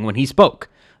was saying when he spoke,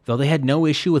 though they had no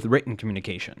issue with written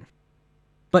communication.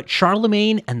 But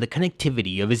Charlemagne and the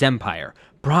connectivity of his empire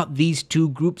brought these two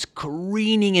groups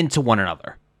careening into one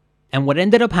another. And what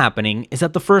ended up happening is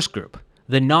that the first group,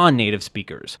 the non-native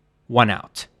speakers, won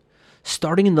out.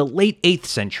 Starting in the late 8th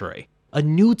century, a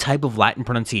new type of Latin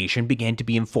pronunciation began to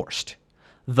be enforced.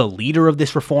 The leader of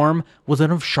this reform was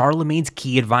one of Charlemagne's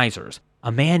key advisors,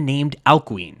 a man named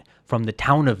Alcuin from the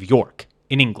town of York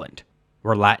in England,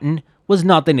 where Latin was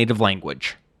not the native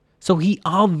language. So he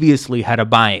obviously had a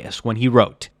bias when he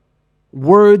wrote,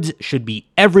 "Words should be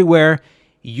everywhere,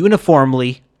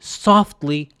 uniformly,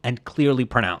 softly, and clearly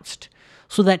pronounced,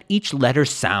 so that each letter's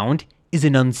sound is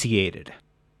enunciated."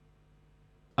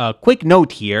 A quick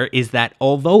note here is that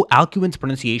although Alcuin's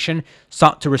pronunciation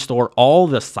sought to restore all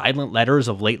the silent letters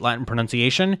of late Latin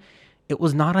pronunciation, it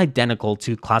was not identical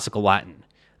to Classical Latin.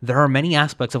 There are many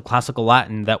aspects of Classical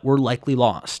Latin that were likely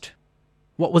lost.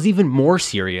 What was even more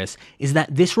serious is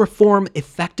that this reform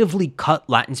effectively cut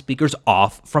Latin speakers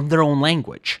off from their own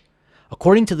language.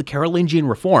 According to the Carolingian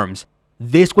reforms,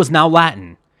 this was now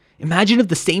Latin. Imagine if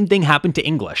the same thing happened to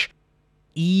English.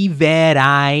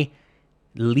 Iverai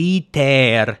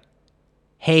liter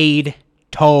heid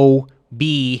to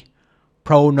be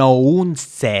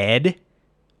pronounced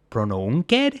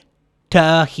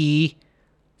tahi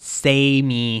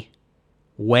semi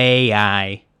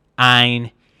wei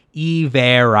ein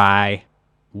iverai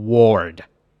ward.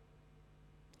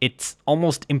 it's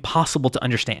almost impossible to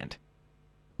understand.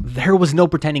 There was no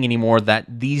pretending anymore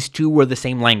that these two were the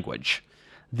same language.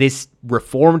 This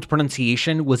reformed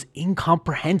pronunciation was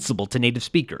incomprehensible to native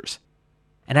speakers.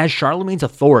 And as Charlemagne's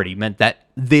authority meant that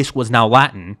this was now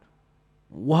Latin,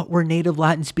 what were native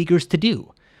Latin speakers to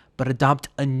do but adopt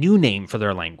a new name for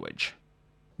their language?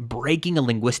 Breaking a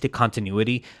linguistic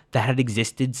continuity that had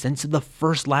existed since the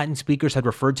first Latin speakers had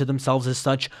referred to themselves as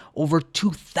such over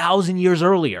 2,000 years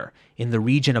earlier in the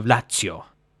region of Lazio.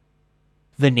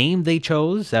 The name they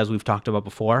chose, as we've talked about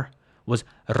before, was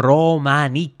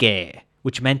Romaniche,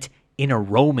 which meant in a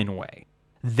Roman way.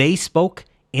 They spoke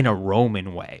in a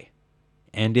Roman way.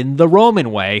 And in the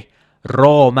Roman way,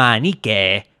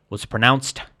 Romaniche was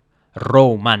pronounced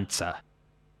romanza,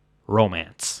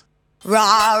 romance.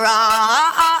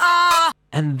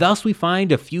 And thus we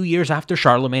find, a few years after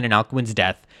Charlemagne and Alcuin's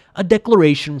death, a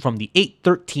declaration from the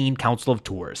 813 Council of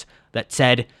Tours that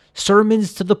said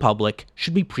sermons to the public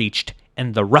should be preached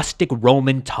in the rustic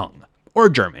Roman tongue, or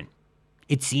German.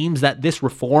 It seems that this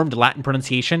reformed Latin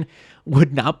pronunciation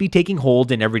would not be taking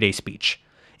hold in everyday speech.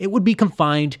 It would be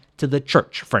confined to the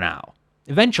church for now.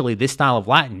 Eventually, this style of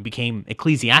Latin became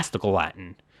ecclesiastical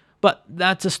Latin, but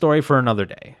that's a story for another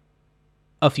day.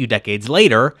 A few decades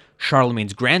later,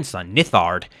 Charlemagne's grandson,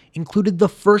 Nithard, included the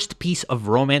first piece of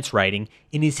Romance writing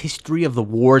in his history of the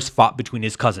wars fought between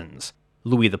his cousins,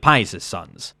 Louis the Pious'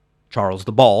 sons, Charles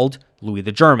the Bald, Louis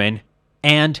the German,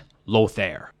 and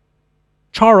Lothair.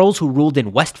 Charles, who ruled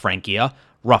in West Francia,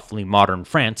 roughly modern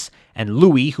France, and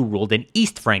Louis, who ruled in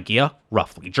East Francia,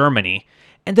 roughly Germany,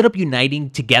 ended up uniting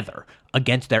together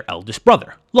against their eldest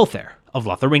brother, Lothair of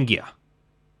Lotharingia.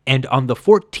 And on the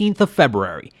 14th of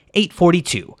February,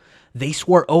 842, they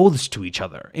swore oaths to each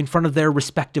other in front of their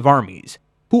respective armies,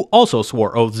 who also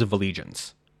swore oaths of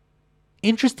allegiance.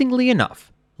 Interestingly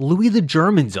enough, Louis the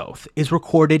German's oath is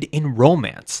recorded in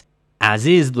Romance, as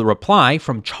is the reply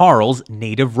from Charles'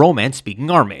 native Romance-speaking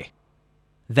army.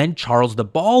 Then Charles the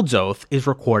Bald's oath is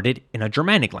recorded in a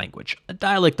Germanic language, a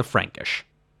dialect of Frankish.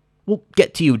 We'll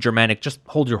get to you, Germanic, just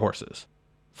hold your horses.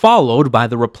 Followed by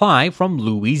the reply from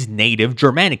Louis's native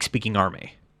Germanic-speaking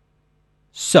army.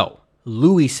 So,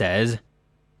 Louis says,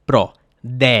 Pro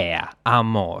Dea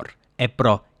amor e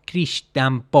pro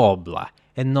Christian pobla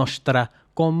e nostra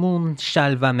commun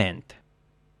salvament.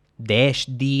 Des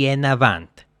die en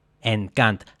avant,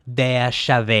 encant Dea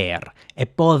shaver e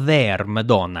poder me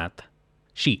donat.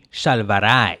 Si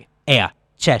salvarai ea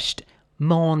cest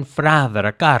mon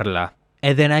fradra Carla,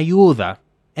 ed en ayuda,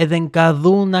 ed en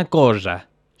caduna cosa,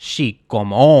 si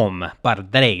com om par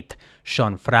dreit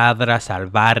son fradra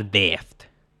salvar deft.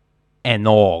 E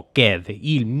no qued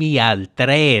il mi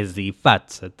altresi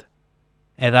facet.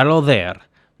 Ed aloder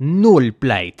nul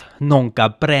pleit non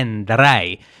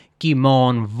caprendrai qui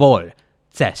mon vol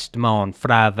cest mon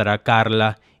fradra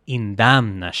Carla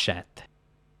indamnascet.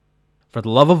 For the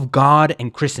love of God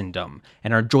and Christendom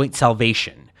and our joint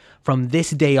salvation, from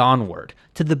this day onward,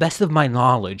 to the best of my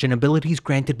knowledge and abilities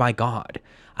granted by God,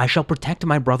 I shall protect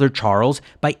my brother Charles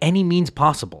by any means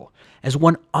possible, as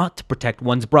one ought to protect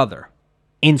one's brother,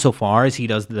 insofar as he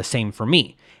does the same for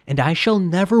me, and I shall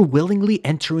never willingly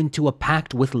enter into a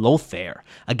pact with Lothair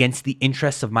against the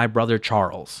interests of my brother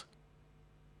Charles.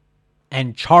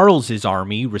 And Charles's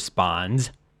army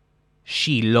responds,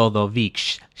 Si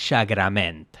Lodovic's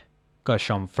chagrament, que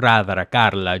son fradra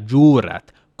Carla jurat,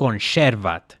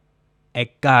 conservat, e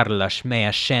Carlas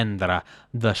mea scendra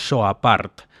de sua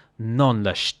part, non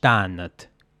le stanet.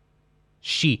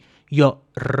 Si jo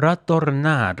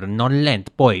retornar non lent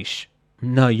pois,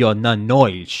 ne jo non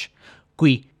noils,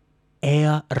 qui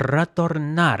ea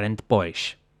retornarent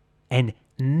pois, en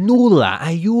nulla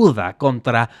ayuda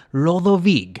contra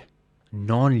Lodovig,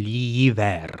 non li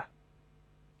ver.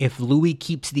 If Louis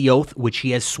keeps the oath which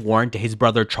he has sworn to his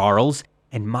brother Charles,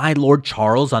 and my Lord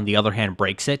Charles on the other hand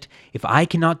breaks it, if I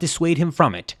cannot dissuade him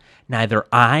from it, neither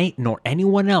I nor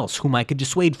anyone else whom I could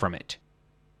dissuade from it,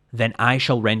 then I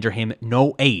shall render him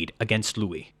no aid against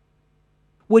Louis.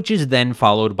 Which is then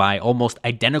followed by almost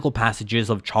identical passages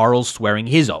of Charles swearing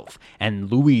his oath,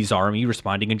 and Louis's army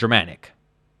responding in Germanic.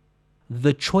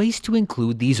 The choice to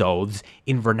include these oaths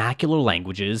in vernacular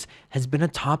languages has been a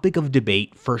topic of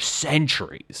debate for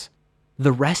centuries.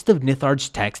 The rest of Nithard's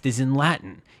text is in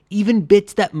Latin. Even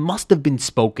bits that must have been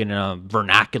spoken in a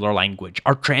vernacular language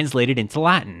are translated into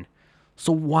Latin.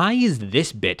 So why is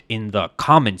this bit in the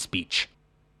common speech?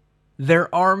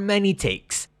 There are many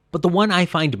takes, but the one I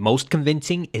find most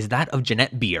convincing is that of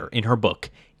Jeanette Beer in her book,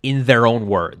 In Their Own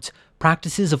Words,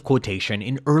 Practices of Quotation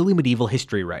in Early Medieval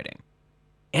History Writing.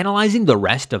 Analyzing the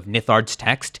rest of Nithard's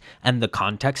text and the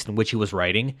context in which he was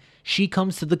writing, she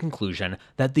comes to the conclusion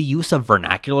that the use of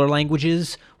vernacular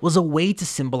languages was a way to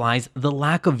symbolize the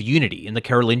lack of unity in the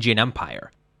Carolingian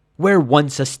Empire. Where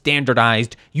once a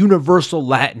standardized, universal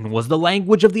Latin was the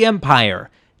language of the empire,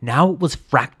 now it was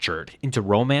fractured into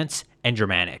Romance and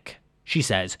Germanic. She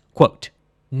says, quote,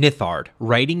 Nithard,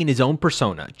 writing in his own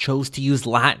persona, chose to use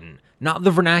Latin, not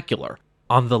the vernacular,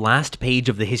 on the last page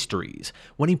of the Histories,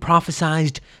 when he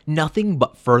prophesied nothing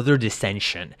but further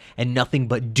dissension and nothing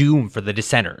but doom for the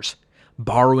dissenters,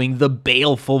 borrowing the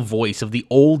baleful voice of the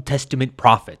Old Testament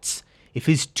prophets. If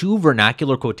his two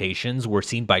vernacular quotations were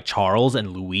seen by Charles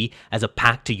and Louis as a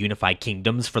pact to unify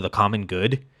kingdoms for the common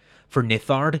good, for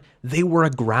Nithard, they were a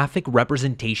graphic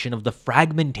representation of the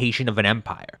fragmentation of an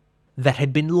empire that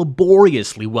had been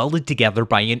laboriously welded together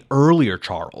by an earlier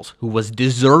Charles, who was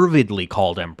deservedly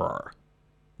called emperor.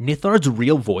 Nithard's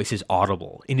real voice is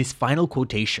audible in his final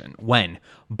quotation when,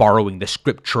 borrowing the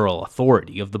scriptural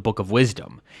authority of the Book of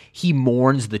Wisdom, he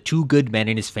mourns the two good men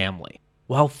in his family,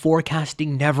 while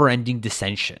forecasting never-ending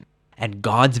dissension and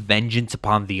God's vengeance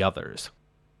upon the others.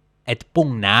 Et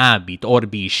pugnabit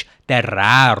orbis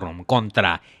terrarum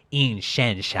contra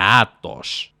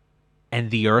insensatos, and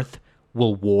the earth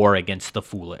will war against the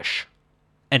foolish.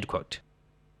 End quote.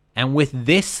 And with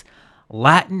this,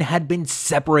 Latin had been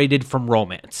separated from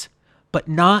Romance, but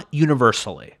not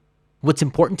universally. What's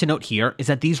important to note here is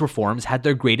that these reforms had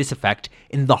their greatest effect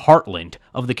in the heartland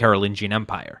of the Carolingian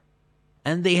Empire,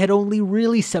 and they had only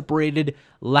really separated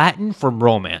Latin from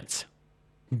Romance.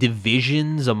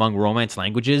 Divisions among Romance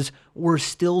languages were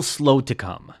still slow to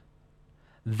come.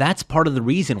 That's part of the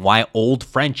reason why Old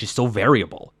French is so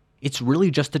variable. It's really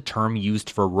just a term used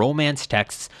for Romance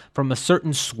texts from a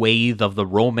certain swathe of the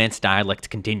Romance dialect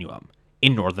continuum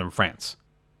in northern France.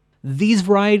 These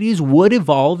varieties would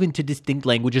evolve into distinct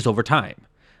languages over time.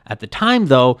 At the time,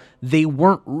 though, they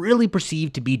weren't really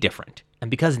perceived to be different,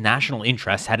 and because national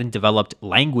interests hadn't developed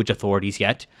language authorities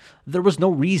yet, there was no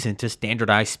reason to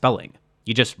standardize spelling.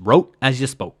 You just wrote as you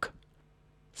spoke.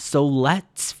 So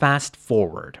let's fast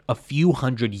forward a few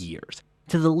hundred years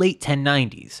to the late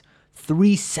 1090s,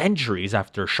 3 centuries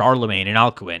after Charlemagne and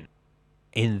Alcuin.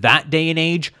 In that day and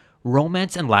age,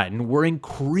 Romance and Latin were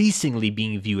increasingly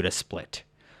being viewed as split.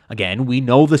 Again, we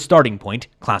know the starting point,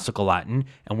 classical Latin,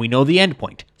 and we know the end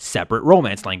point, separate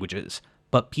Romance languages.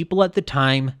 But people at the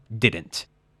time didn't.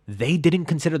 They didn't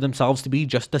consider themselves to be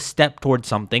just a step towards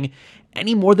something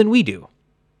any more than we do.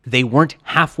 They weren't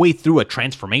halfway through a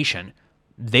transformation.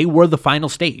 They were the final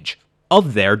stage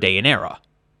of their day and era.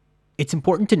 It's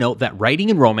important to note that writing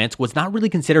in Romance was not really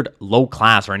considered low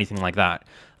class or anything like that.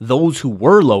 Those who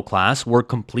were low class were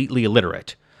completely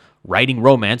illiterate. Writing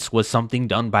Romance was something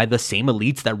done by the same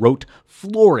elites that wrote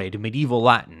florid medieval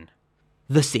Latin.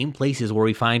 The same places where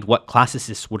we find what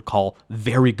classicists would call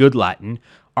very good Latin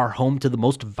are home to the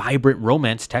most vibrant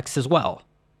Romance texts as well.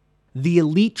 The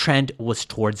elite trend was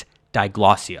towards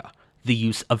diglossia, the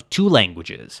use of 2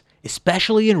 languages,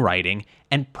 especially in writing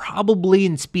and probably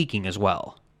in speaking as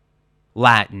well.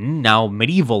 Latin, now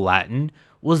medieval Latin,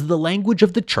 was the language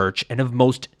of the church and of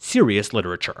most serious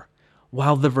literature,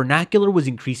 while the vernacular was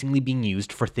increasingly being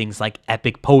used for things like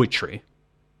epic poetry.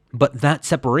 But that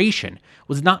separation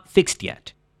was not fixed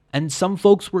yet, and some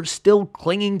folks were still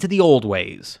clinging to the old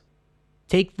ways.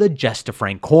 Take the Gesta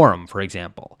Francorum, for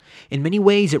example. In many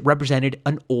ways, it represented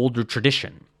an older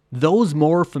tradition. Those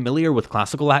more familiar with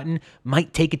classical Latin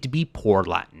might take it to be poor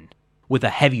Latin, with a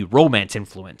heavy Romance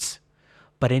influence.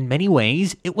 But in many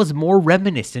ways, it was more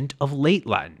reminiscent of late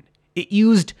Latin. It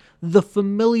used the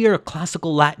familiar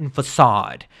classical Latin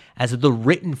facade as the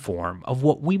written form of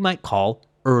what we might call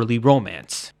early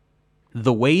Romance.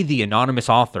 The way the anonymous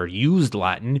author used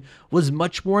Latin was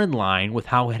much more in line with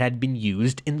how it had been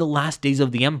used in the last days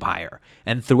of the Empire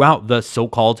and throughout the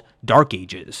so-called Dark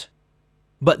Ages.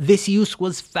 But this use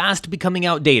was fast becoming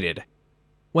outdated.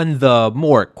 When the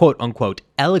more quote-unquote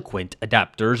eloquent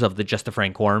adapters of the Gesta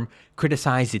Francorum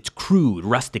criticize its crude,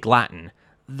 rustic Latin,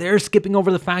 they're skipping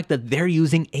over the fact that they're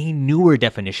using a newer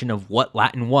definition of what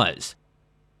Latin was.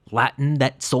 Latin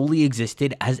that solely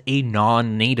existed as a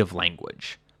non-native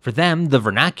language. For them, the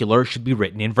vernacular should be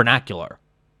written in vernacular.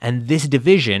 And this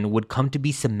division would come to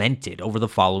be cemented over the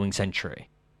following century.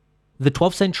 The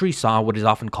 12th century saw what is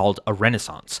often called a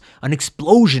renaissance, an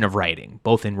explosion of writing,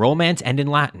 both in Romance and in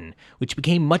Latin, which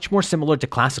became much more similar to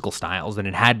classical styles than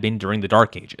it had been during the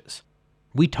Dark Ages.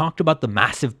 We talked about the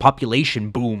massive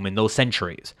population boom in those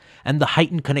centuries, and the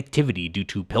heightened connectivity due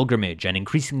to pilgrimage and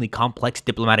increasingly complex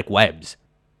diplomatic webs.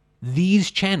 These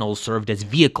channels served as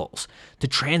vehicles to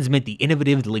transmit the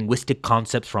innovative linguistic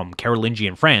concepts from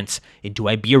Carolingian France into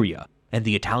Iberia, and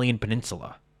the Italian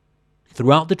peninsula.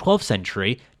 Throughout the 12th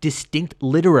century, distinct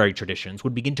literary traditions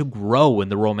would begin to grow in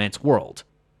the Romance world.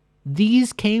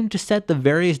 These came to set the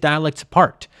various dialects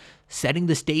apart, setting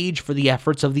the stage for the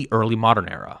efforts of the early modern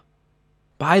era.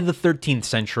 By the 13th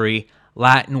century,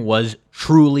 Latin was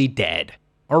truly dead,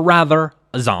 or rather,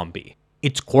 a zombie.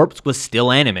 Its corpse was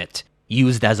still animate,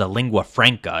 used as a lingua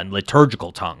franca and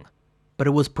liturgical tongue, but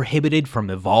it was prohibited from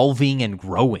evolving and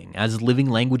growing as living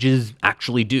languages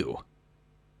actually do.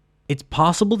 It's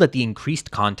possible that the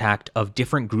increased contact of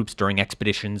different groups during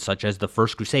expeditions such as the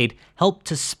First Crusade helped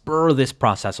to spur this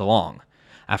process along.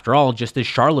 After all, just as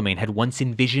Charlemagne had once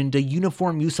envisioned a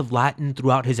uniform use of Latin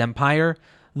throughout his empire,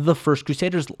 the First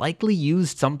Crusaders likely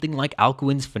used something like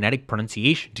Alcuin's phonetic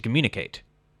pronunciation to communicate.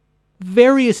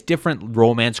 Various different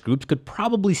Romance groups could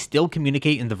probably still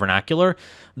communicate in the vernacular.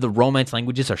 The Romance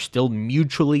languages are still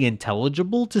mutually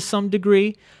intelligible to some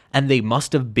degree, and they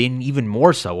must have been even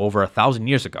more so over 1,000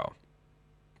 years ago.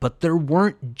 But there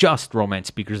weren't just Romance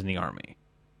speakers in the army.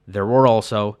 There were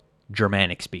also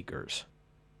Germanic speakers.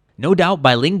 No doubt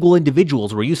bilingual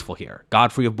individuals were useful here.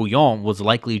 Godfrey of Bouillon was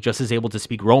likely just as able to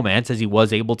speak Romance as he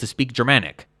was able to speak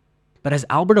Germanic. But as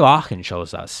Albert of Aachen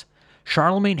shows us,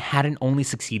 Charlemagne hadn't only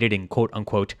succeeded in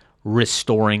quote-unquote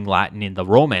restoring Latin in the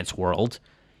Romance world,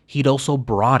 he'd also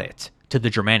brought it to the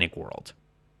Germanic world.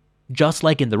 Just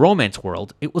like in the Romance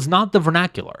world, it was not the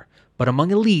vernacular, but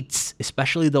among elites,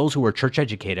 especially those who were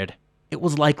church-educated, it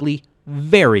was likely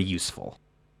very useful.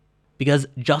 Because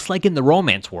just like in the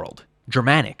Romance world,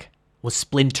 Germanic was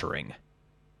splintering.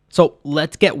 So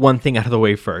let's get one thing out of the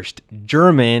way first.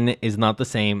 German is not the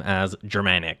same as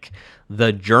Germanic.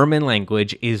 The German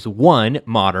language is one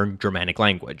modern Germanic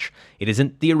language. It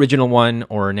isn't the original one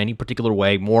or in any particular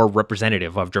way more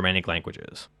representative of Germanic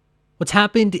languages. What's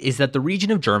happened is that the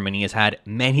region of Germany has had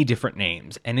many different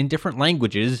names, and in different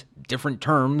languages, different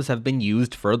terms have been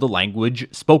used for the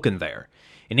language spoken there.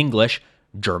 In English,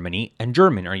 Germany and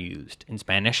German are used. In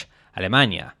Spanish,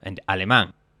 Alemania and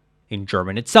Alemán. In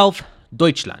German itself,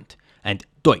 Deutschland and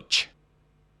Deutsch.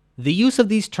 The use of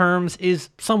these terms is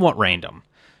somewhat random.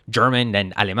 German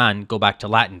and Alemán go back to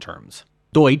Latin terms.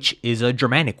 Deutsch is a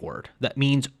Germanic word that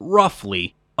means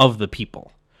roughly of the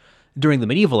people. During the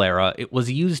medieval era, it was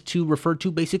used to refer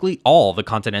to basically all the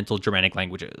continental Germanic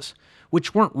languages,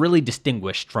 which weren't really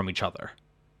distinguished from each other.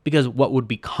 Because what would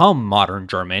become modern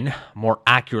German, more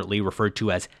accurately referred to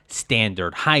as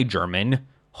Standard High German,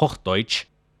 Hochdeutsch,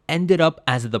 ended up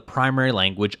as the primary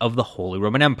language of the Holy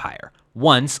Roman Empire,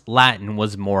 once Latin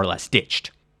was more or less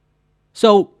ditched.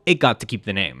 So it got to keep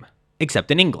the name, except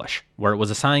in English, where it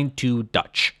was assigned to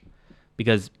Dutch.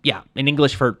 Because, in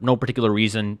English for no particular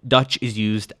reason, Dutch is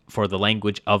used for the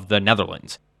language of the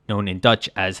Netherlands, known in Dutch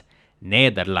as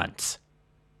Nederlands.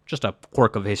 Just a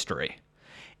quirk of history.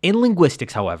 In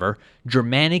linguistics, however,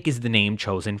 Germanic is the name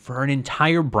chosen for an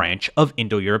entire branch of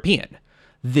Indo-European.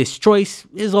 This choice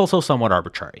is also somewhat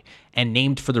arbitrary, and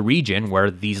named for the region where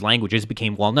these languages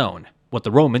became well known, what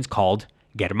the Romans called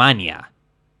Germania,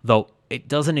 though it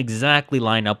doesn't exactly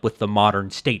line up with the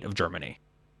modern state of Germany.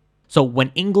 So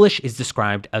when English is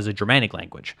described as a Germanic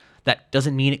language, that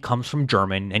doesn't mean it comes from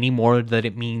German any more than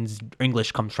it means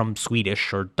English comes from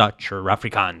Swedish or Dutch or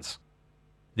Afrikaans.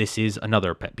 This is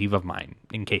another pet peeve of mine,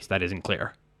 in case that isn't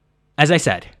clear. As I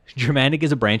said, Germanic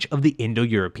is a branch of the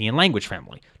Indo-European language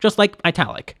family, just like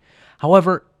Italic.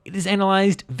 However, it is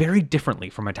analyzed very differently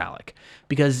from Italic,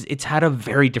 because it's had a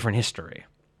very different history.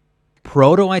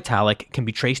 Proto-Italic can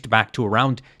be traced back to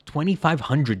around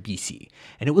 2500 BC,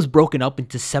 and it was broken up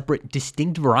into separate,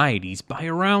 distinct varieties by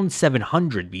around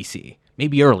 700 BC,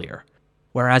 maybe earlier.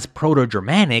 Whereas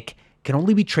Proto-Germanic can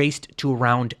only be traced to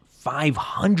around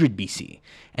 500 BC,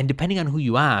 and depending on who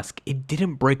you ask, it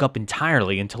didn't break up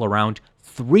entirely until around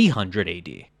 300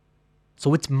 AD.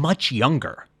 So it's much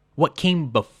younger. What came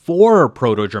before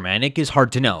Proto-Germanic is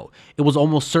hard to know. It was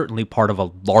almost certainly part of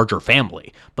a larger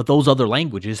family, but those other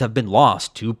languages have been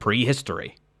lost to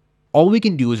prehistory. All we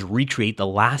can do is recreate the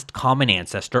last common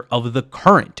ancestor of the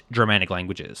current Germanic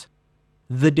languages.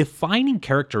 The defining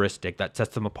characteristic that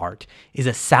sets them apart is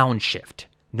a sound shift,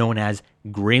 known as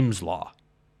Grimm's Law,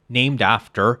 named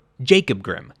after Jacob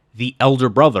Grimm, the elder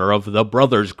brother of the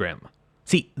Brothers Grimm.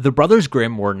 See, the Brothers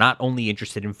Grimm were not only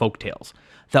interested in folktales.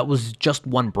 That was just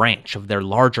one branch of their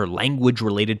larger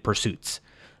language-related pursuits.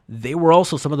 They were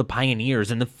also some of the pioneers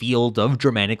in the field of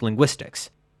Germanic linguistics,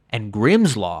 and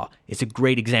Grimm's Law is a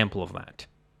great example of that.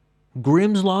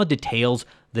 Grimm's Law details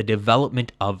the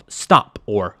development of stop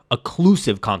or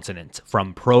occlusive consonants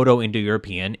from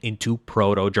Proto-Indo-European into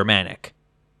Proto-Germanic.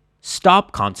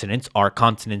 Stop consonants are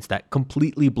consonants that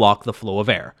completely block the flow of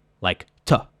air, like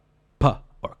t, p,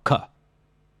 or k.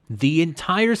 The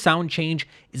entire sound change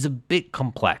is a bit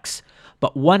complex,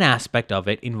 but one aspect of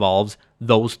it involves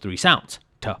those three sounds,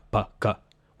 t, p, k,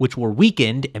 which were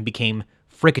weakened and became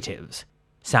fricatives,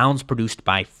 sounds produced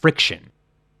by friction,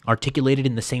 articulated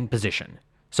in the same position.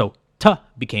 So t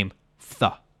became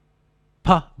th,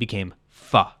 p became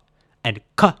f, and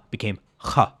k became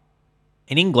ch.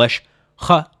 In English,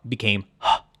 ch became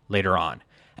h later on,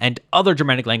 and other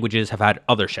Germanic languages have had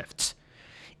other shifts.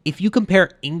 If you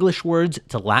compare English words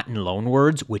to Latin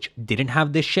loanwords which didn't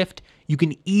have this shift, you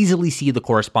can easily see the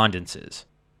correspondences.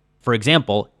 For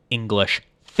example, English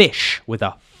fish with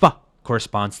a f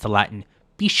corresponds to Latin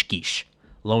piscis,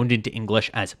 loaned into English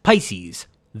as Pisces,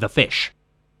 the fish.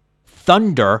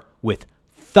 Thunder with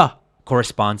th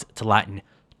corresponds to Latin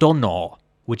dono,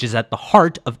 which is at the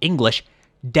heart of English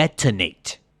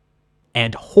detonate.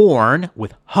 And horn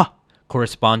with h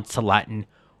corresponds to Latin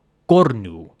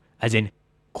cornu, as in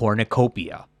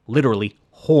cornucopia, literally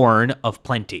horn of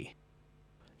plenty.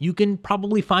 You can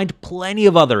probably find plenty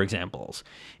of other examples,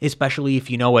 especially if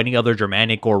you know any other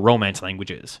Germanic or Romance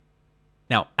languages.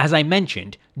 Now, as I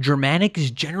mentioned, Germanic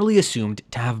is generally assumed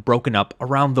to have broken up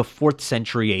around the 4th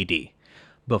century AD.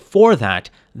 Before that,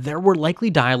 there were likely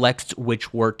dialects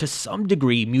which were to some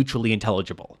degree mutually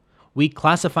intelligible. We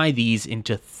classify these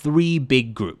into 3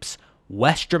 big groups: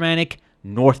 West Germanic,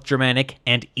 North Germanic,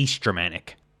 and East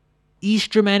Germanic.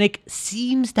 East Germanic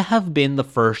seems to have been the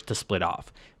first to split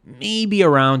off, maybe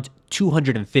around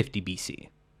 250 BC.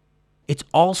 It's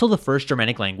also the first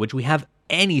Germanic language we have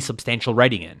any substantial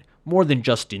writing in, more than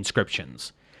just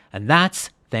inscriptions, and that's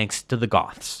thanks to the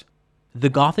Goths. The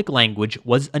Gothic language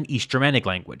was an East Germanic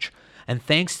language, and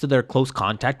thanks to their close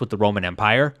contact with the Roman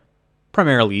Empire,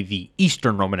 primarily the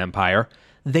Eastern Roman Empire,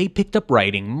 they picked up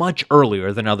writing much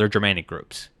earlier than other Germanic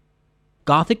groups.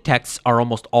 Gothic texts are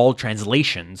almost all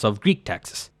translations of Greek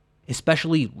texts,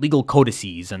 especially legal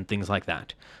codices and things like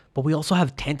that. But we also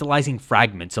have tantalizing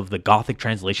fragments of the Gothic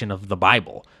translation of the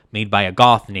Bible, made by a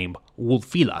Goth named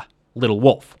Wulfila, Little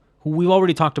Wolf, who we've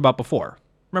already talked about before.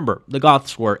 Remember, the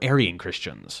Goths were Arian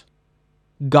Christians.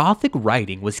 Gothic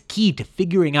writing was key to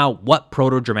figuring out what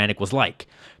Proto-Germanic was like,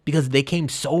 because they came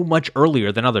so much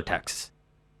earlier than other texts.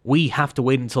 We have to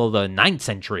wait until the 9th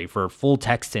century for full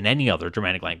texts in any other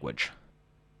Germanic language.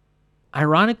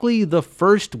 Ironically, the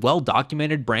first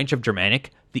well-documented branch of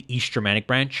Germanic, the East Germanic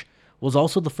branch, was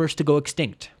also the first to go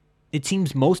extinct. It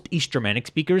seems most East Germanic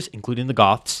speakers, including the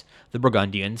Goths, the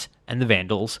Burgundians, and the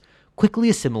Vandals, quickly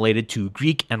assimilated to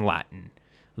Greek and Latin.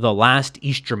 The last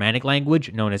East Germanic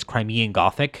language, known as Crimean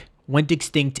Gothic, went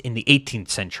extinct in the 18th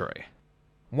century.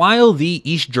 While the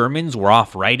East Germans were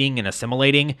off writing and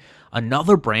assimilating,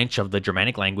 another branch of the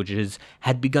Germanic languages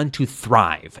had begun to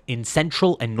thrive in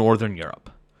Central and Northern Europe.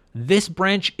 This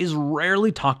branch is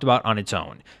rarely talked about on its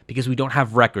own, because we don't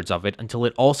have records of it until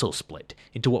it also split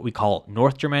into what we call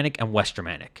North Germanic and West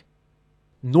Germanic.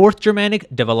 North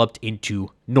Germanic developed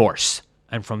into Norse,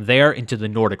 and from there into the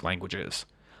Nordic languages.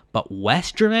 But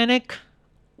West Germanic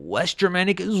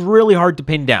is really hard to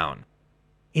pin down.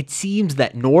 It seems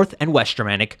that North and West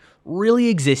Germanic really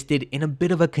existed in a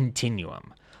bit of a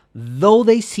continuum. Though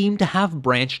they seem to have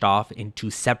branched off into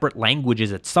separate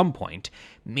languages at some point,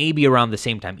 maybe around the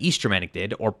same time East Germanic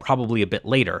did, or probably a bit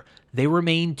later, they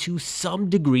remain to some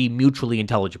degree mutually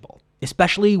intelligible,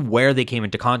 especially where they came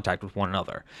into contact with one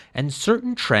another, and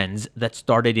certain trends that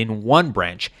started in one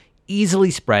branch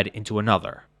easily spread into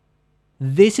another.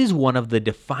 This is one of the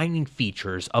defining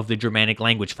features of the Germanic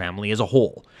language family as a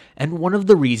whole, and one of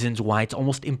the reasons why it's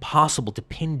almost impossible to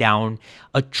pin down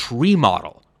a tree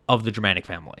model of the Germanic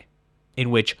family,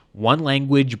 in which one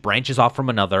language branches off from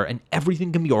another and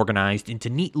everything can be organized into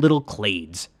neat little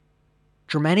clades.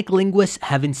 Germanic linguists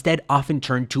have instead often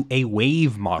turned to a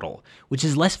wave model, which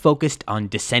is less focused on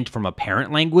descent from a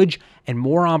parent language and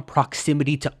more on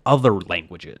proximity to other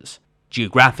languages,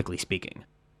 geographically speaking.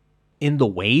 In the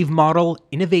wave model,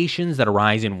 innovations that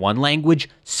arise in one language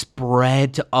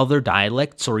spread to other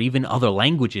dialects or even other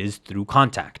languages through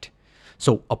contact.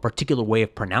 So a particular way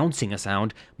of pronouncing a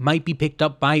sound might be picked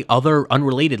up by other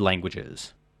unrelated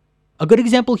languages. A good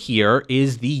example here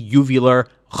is the uvular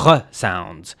r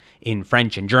sounds in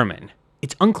French and German.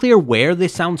 It's unclear where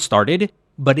this sound started,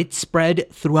 but it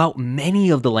spread throughout many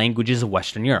of the languages of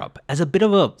Western Europe as a bit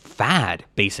of a fad,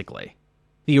 basically.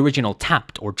 The original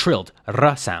tapped or trilled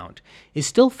r sound is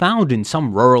still found in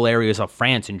some rural areas of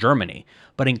France and Germany,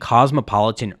 but in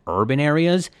cosmopolitan urban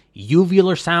areas,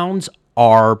 uvular sounds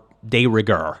are de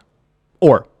rigueur,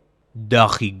 or de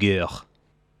rigueur.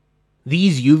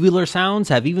 These uvular sounds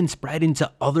have even spread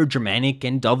into other Germanic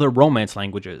and other Romance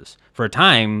languages. For a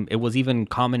time, it was even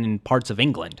common in parts of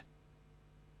England.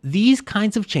 These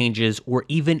kinds of changes were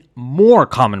even more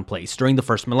commonplace during the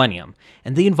first millennium,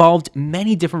 and they involved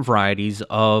many different varieties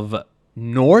of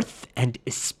North and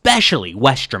especially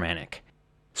West Germanic,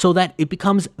 so that it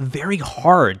becomes very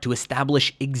hard to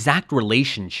establish exact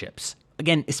relationships,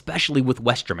 again, especially with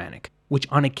West Germanic, which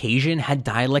on occasion had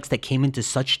dialects that came into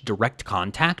such direct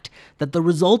contact that the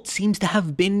result seems to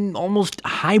have been almost a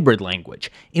hybrid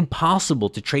language, impossible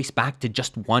to trace back to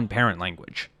just one parent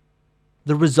language.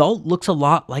 The result looks a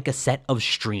lot like a set of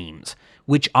streams,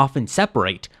 which often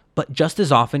separate, but just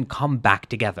as often come back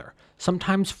together,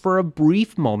 sometimes for a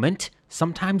brief moment,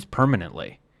 sometimes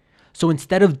permanently. So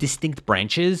instead of distinct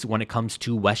branches when it comes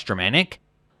to West Germanic,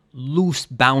 loose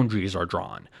boundaries are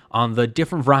drawn on the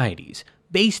different varieties,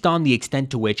 based on the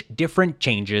extent to which different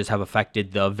changes have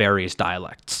affected the various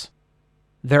dialects.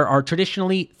 There are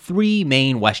traditionally three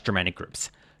main West Germanic groups: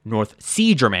 North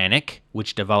Sea Germanic,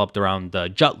 which developed around the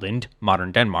Jutland,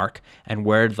 modern Denmark, and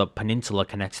where the peninsula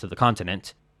connects to the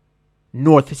continent.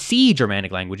 North Sea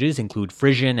Germanic languages include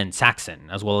Frisian and Saxon,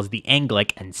 as well as the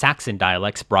Anglic and Saxon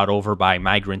dialects brought over by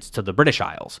migrants to the British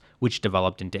Isles, which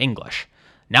developed into English,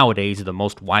 nowadays the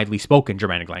most widely spoken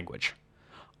Germanic language.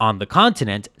 On the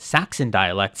continent, Saxon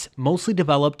dialects mostly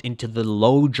developed into the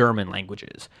Low German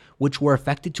languages, which were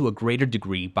affected to a greater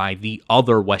degree by the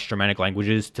other West Germanic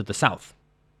languages to the south.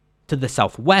 To the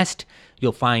southwest,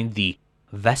 you'll find the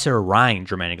Weser Rhine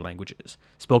Germanic languages,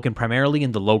 spoken primarily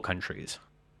in the Low Countries.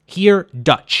 Here,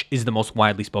 Dutch is the most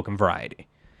widely spoken variety.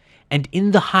 And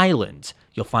in the highlands,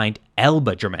 you'll find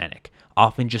Elbe Germanic,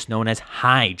 often just known as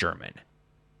High German,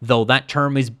 though that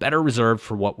term is better reserved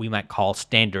for what we might call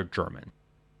Standard German.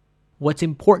 What's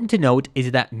important to note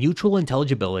is that mutual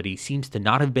intelligibility seems to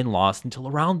not have been lost until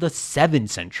around the 7th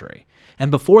century,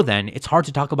 and before then, it's hard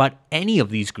to talk about any of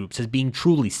these groups as being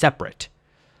truly separate.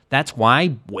 That's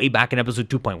why, way back in episode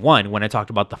 2.1, when I talked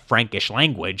about the Frankish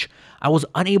language, I was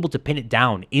unable to pin it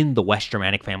down in the West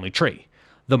Germanic family tree.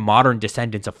 The modern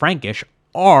descendants of Frankish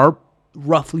are,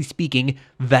 roughly speaking,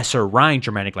 Weser Rhine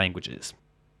Germanic languages.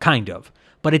 Kind of.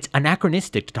 But it's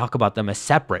anachronistic to talk about them as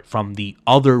separate from the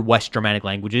other West Germanic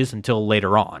languages until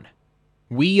later on.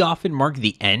 We often mark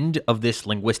the end of this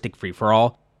linguistic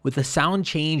free-for-all with a sound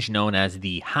change known as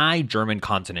the High German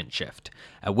consonant shift,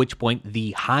 at which point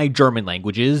the High German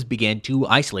languages began to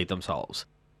isolate themselves.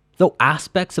 Though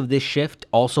aspects of this shift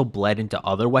also bled into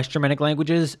other West Germanic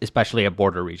languages, especially at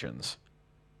border regions.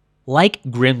 Like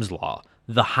Grimm's Law,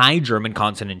 the High German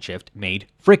consonant shift made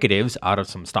fricatives out of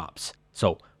some stops.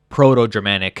 So,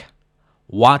 Proto-Germanic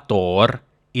Wator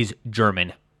is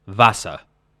German Wasser.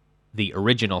 The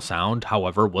original sound,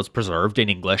 however, was preserved in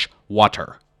English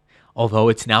water, although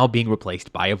it's now being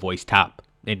replaced by a voice tap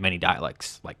in many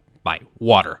dialects, like by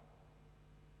water.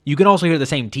 You can also hear the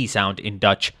same T sound in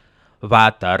Dutch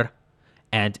water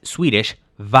and Swedish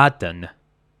vatten.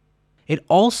 It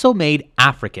also made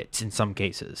affricates in some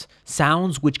cases,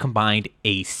 sounds which combined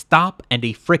a stop and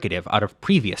a fricative out of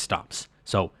previous stops.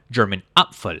 So German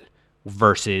Apfel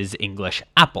versus English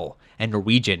apple, and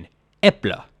Norwegian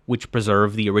Eple, which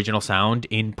preserved the original sound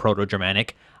in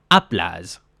Proto-Germanic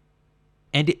Aplas.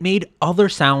 And it made other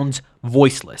sounds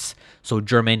voiceless, so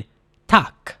German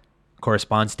Tak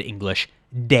corresponds to English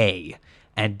day,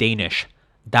 and Danish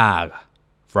Dag,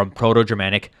 from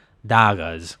Proto-Germanic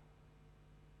Dagas.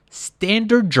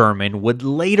 Standard German would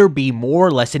later be more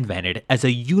or less invented as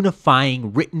a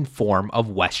unifying written form of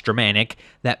West Germanic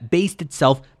that based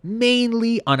itself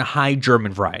mainly on High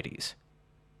German varieties,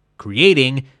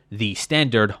 creating the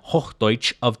standard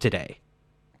Hochdeutsch of today.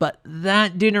 But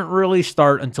that didn't really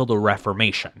start until the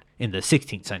Reformation in the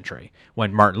 16th century,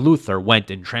 when Martin Luther went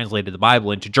and translated the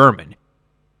Bible into German,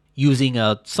 using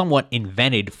a somewhat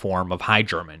invented form of High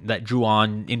German that drew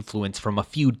on influence from a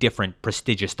few different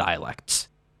prestigious dialects.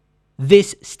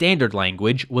 This standard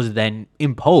language was then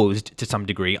imposed to some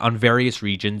degree on various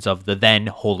regions of the then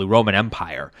Holy Roman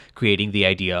Empire, creating the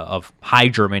idea of High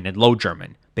German and Low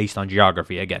German, based on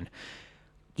geography again.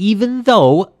 Even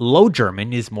though Low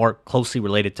German is more closely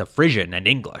related to Frisian and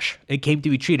English, it came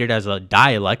to be treated as a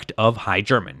dialect of High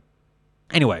German.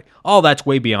 Anyway, all that's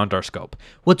way beyond our scope.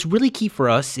 What's really key for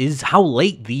us is how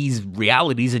late these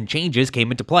realities and changes came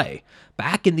into play.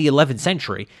 Back in the 11th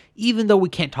century, even though we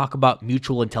can't talk about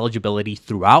mutual intelligibility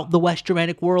throughout the West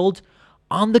Germanic world,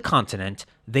 on the continent,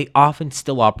 they often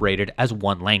still operated as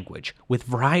one language, with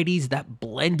varieties that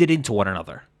blended into one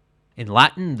another. In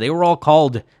Latin, they were all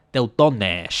called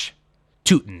Teutones,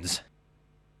 Teutons.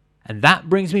 And that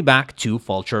brings me back to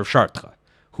Fulcher of Chartres,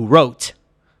 who wrote,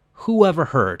 "Who ever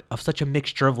heard of such a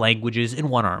mixture of languages in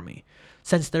one army,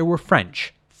 since there were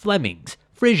French, Flemings,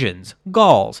 Frisians,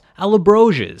 Gauls,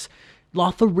 Allobroges,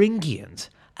 Lotharingians,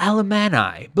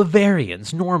 Alemanni,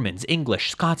 Bavarians, Normans,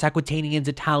 English, Scots, Aquitanians,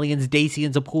 Italians,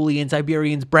 Dacians, Apulians,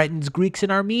 Iberians, Bretons, Greeks,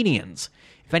 and Armenians.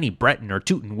 If any Breton or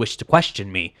Teuton wished to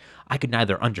question me, I could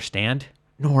neither understand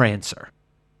nor answer.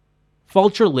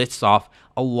 Fulcher lists off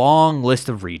a long list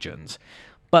of regions,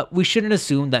 but we shouldn't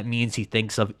assume that means he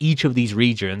thinks of each of these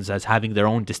regions as having their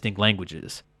own distinct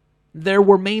languages. There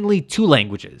were mainly two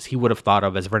languages he would have thought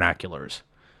of as vernaculars.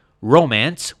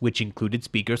 Romance, which included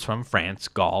speakers from France,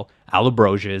 Gaul,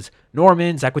 Allobroges,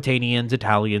 Normans, Aquitanians,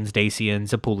 Italians,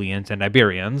 Dacians, Apulians, and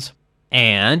Iberians,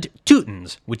 and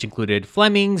Teutons, which included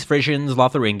Flemings, Frisians,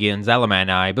 Lotharingians,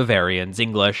 Alemanni, Bavarians,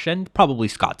 English, and probably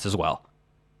Scots as well.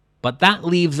 But that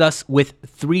leaves us with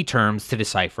three terms to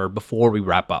decipher before we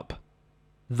wrap up.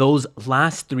 Those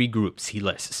last three groups he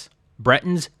lists: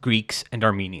 Bretons, Greeks, and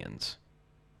Armenians.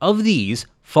 Of these,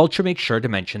 Fulcher makes sure to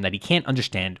mention that he can't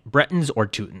understand Bretons or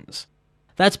Teutons.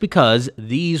 That's because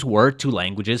these were two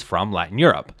languages from Latin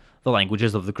Europe, the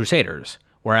languages of the Crusaders,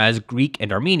 whereas Greek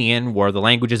and Armenian were the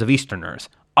languages of Easterners,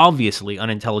 obviously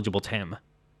unintelligible to him.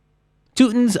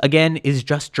 Teutons, again, is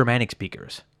just Germanic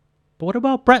speakers. But what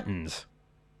about Bretons?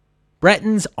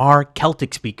 Bretons are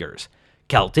Celtic speakers.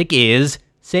 Celtic is,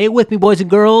 say it with me boys and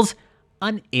girls,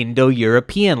 an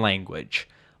Indo-European language.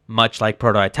 Much like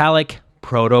Proto-Italic,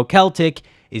 Proto-Celtic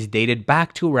is dated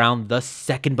back to around the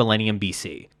 2nd millennium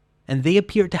BC, and they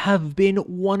appear to have been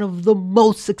one of the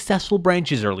most successful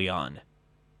branches early on.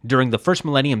 During the 1st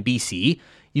millennium BC,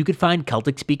 you could find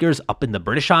Celtic speakers up in the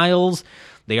British Isles.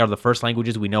 They are the first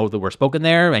languages we know that were spoken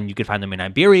there, and you could find them in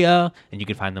Iberia, and you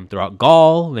could find them throughout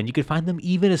Gaul, and you could find them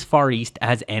even as far east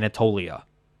as Anatolia.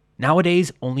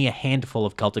 Nowadays, only a handful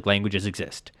of Celtic languages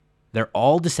exist. They're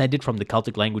all descended from the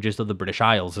Celtic languages of the British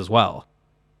Isles as well.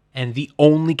 And the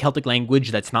only Celtic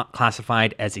language that's not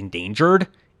classified as endangered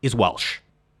is Welsh.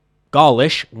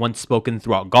 Gaulish, once spoken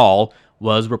throughout Gaul,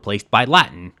 was replaced by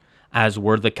Latin, as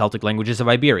were the Celtic languages of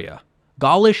Iberia.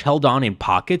 Gaulish held on in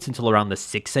pockets until around the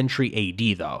 6th century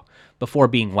AD, though, before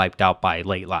being wiped out by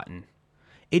late Latin.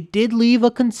 It did leave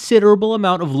a considerable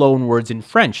amount of loanwords in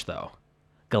French, though.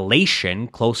 Galatian,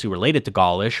 closely related to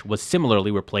Gaulish, was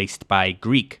similarly replaced by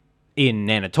Greek in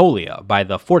Anatolia by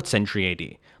the 4th century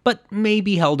AD, but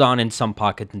maybe held on in some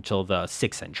pockets until the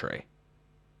 6th century.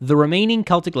 The remaining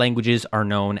Celtic languages are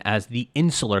known as the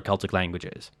Insular Celtic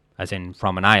languages, as in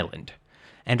from an island,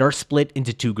 and are split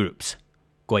into two groups.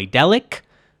 Goidelic,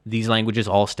 these languages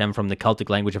all stem from the Celtic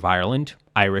language of Ireland,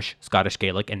 Irish, Scottish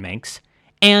Gaelic, and Manx,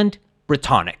 and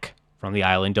Brittonic, from the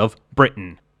island of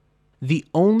Britain. The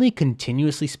only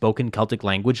continuously spoken Celtic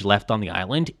language left on the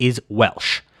island is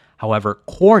Welsh. However,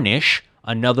 Cornish,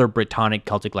 another Brittonic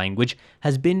Celtic language,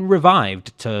 has been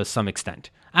revived to some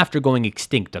extent, after going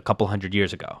extinct a couple hundred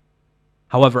years ago.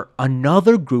 However,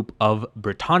 another group of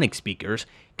Brittonic speakers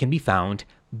can be found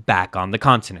back on the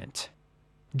continent.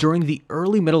 During the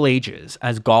early Middle Ages,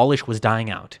 as Gaulish was dying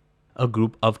out, a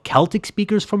group of Celtic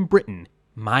speakers from Britain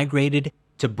migrated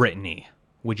to Brittany,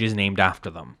 which is named after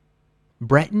them.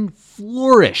 Breton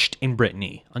flourished in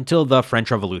Brittany until the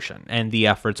French Revolution and the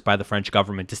efforts by the French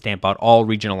government to stamp out all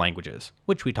regional languages,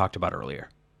 which we talked about earlier.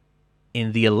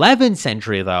 In the 11th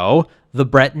century, though, the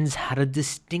Bretons had a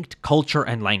distinct culture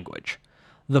and language.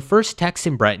 The first texts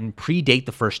in Breton predate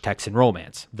the first texts in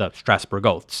Romance, the Strasbourg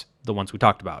Oaths, the ones we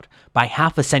talked about, by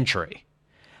half a century.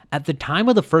 At the time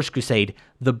of the First Crusade,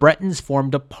 the Bretons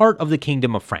formed a part of the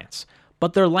Kingdom of France,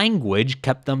 but their language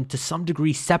kept them to some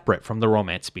degree separate from the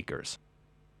Romance speakers.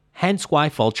 Hence why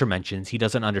Fulcher mentions he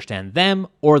doesn't understand them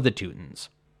or the Teutons.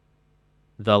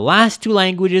 The last two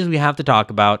languages we have to talk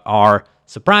about are,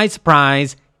 surprise,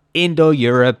 surprise,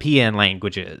 Indo-European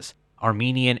languages,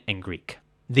 Armenian and Greek.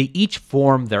 They each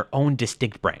form their own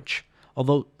distinct branch,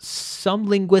 although some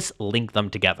linguists link them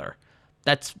together.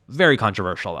 That's very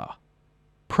controversial, though.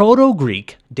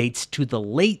 Proto-Greek dates to the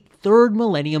late 3rd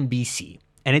millennium BC,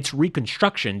 and its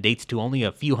reconstruction dates to only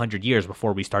a few hundred years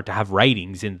before we start to have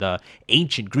writings in the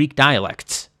ancient Greek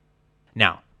dialects.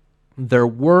 Now, there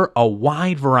were a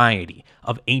wide variety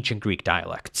of ancient Greek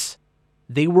dialects.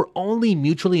 They were only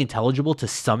mutually intelligible to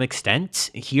some extent.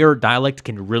 Here, dialect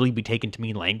can really be taken to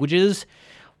mean languages,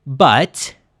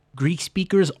 but Greek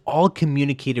speakers all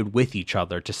communicated with each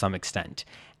other to some extent,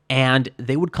 and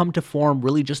they would come to form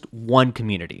really just one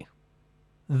community.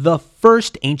 The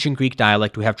first ancient Greek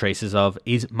dialect we have traces of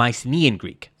is Mycenaean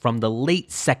Greek from the late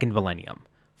 2nd millennium,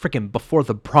 frickin' before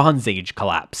the Bronze Age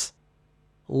collapse.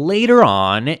 Later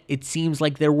on, it seems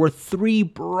like there were three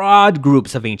broad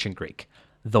groups of ancient Greek.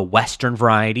 The Western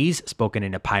varieties, spoken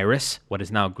in Epirus, what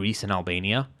is now Greece and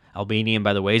Albania. Albanian,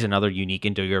 by the way, is another unique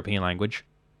Indo-European language.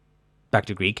 back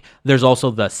to Greek, there's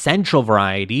also the central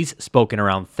varieties spoken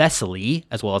around Thessaly,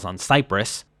 as well as on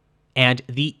Cyprus, and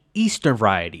the eastern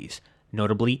varieties,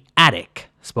 notably Attic,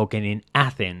 spoken in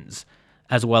Athens,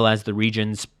 as well as the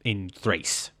regions in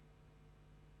Thrace.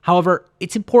 However,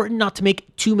 it's important not to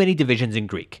make too many divisions in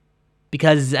Greek,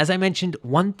 because, as I mentioned,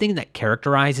 one thing that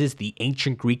characterizes the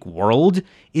ancient Greek world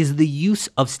is the use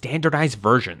of standardized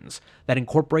versions that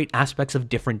incorporate aspects of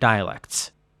different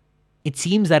dialects. It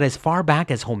seems that as far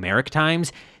back as Homeric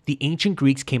times, the ancient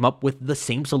Greeks came up with the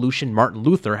same solution Martin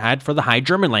Luther had for the High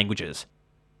German languages,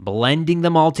 blending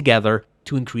them all together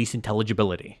to increase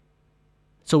intelligibility.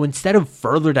 So instead of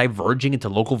further diverging into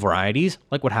local varieties,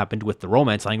 like what happened with the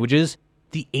Romance languages,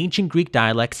 the ancient Greek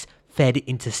dialects fed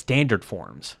into standard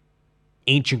forms.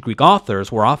 Ancient Greek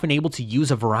authors were often able to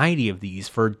use a variety of these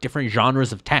for different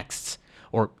genres of texts,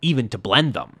 or even to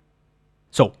blend them.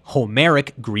 So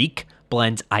Homeric Greek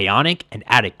blends Ionic and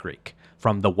Attic Greek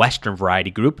from the Western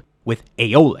variety group with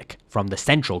Aeolic from the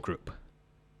Central group.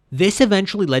 This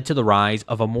eventually led to the rise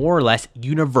of a more or less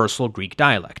universal Greek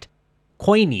dialect,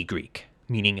 Koine Greek,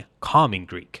 meaning common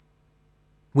Greek,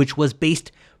 which was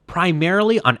based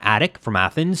primarily on Attic from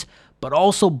Athens, but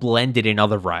also blended in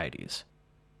other varieties.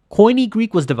 Koine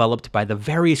Greek was developed by the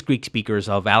various Greek speakers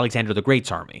of Alexander the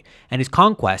Great's army, and his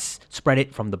conquests spread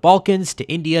it from the Balkans to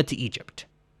India to Egypt.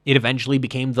 It eventually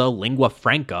became the lingua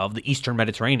franca of the Eastern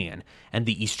Mediterranean and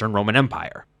the Eastern Roman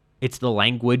Empire. It's the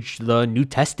language the New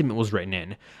Testament was written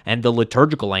in, and the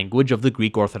liturgical language of the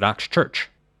Greek Orthodox Church.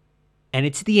 And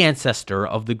it's the ancestor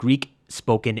of the Greek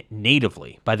spoken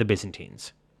natively by the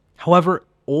Byzantines. However,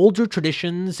 older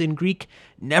traditions in Greek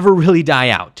never really die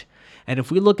out. And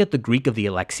if we look at the Greek of the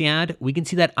Alexiad, we can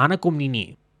see that Anna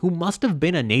Komnene, who must have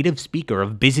been a native speaker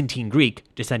of Byzantine Greek,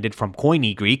 descended from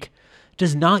Koine Greek,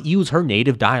 does not use her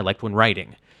native dialect when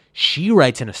writing. She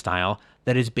writes in a style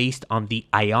that is based on the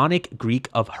Ionic Greek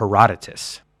of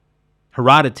Herodotus.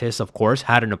 Herodotus, of course,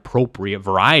 had an appropriate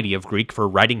variety of Greek for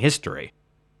writing history.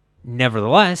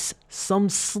 Nevertheless, some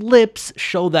slips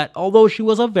show that although she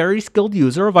was a very skilled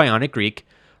user of Ionic Greek,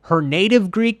 her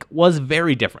native Greek was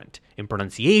very different in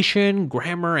pronunciation,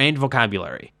 grammar, and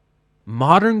vocabulary.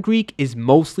 Modern Greek is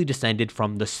mostly descended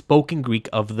from the spoken Greek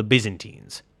of the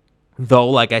Byzantines, though,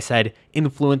 like I said,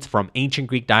 influence from ancient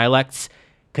Greek dialects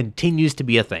continues to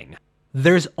be a thing.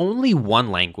 There's only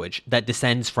one language that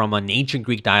descends from an ancient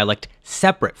Greek dialect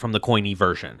separate from the Koine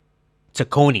version,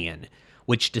 Taconian,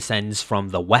 which descends from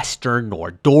the Western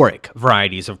or Doric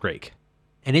varieties of Greek.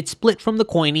 And it split from the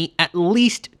Koine at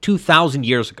least 2,000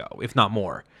 years ago, if not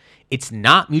more. It's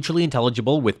not mutually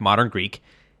intelligible with modern Greek,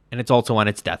 and it's also on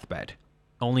its deathbed.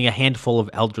 Only a handful of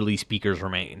elderly speakers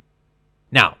remain.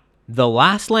 Now, the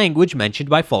last language mentioned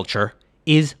by Fulcher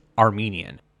is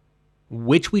Armenian,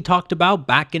 which we talked about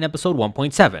back in episode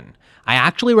 1.7. I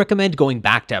actually recommend going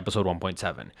back to episode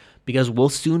 1.7, because we'll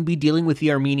soon be dealing with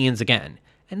the Armenians again,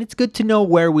 and it's good to know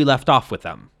where we left off with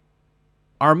them.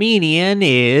 Armenian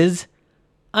is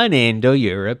an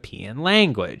Indo-European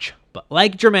language, but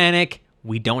like Germanic,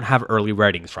 we don't have early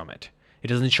writings from it. It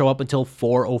doesn't show up until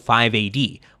 405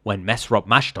 AD, when Mesrop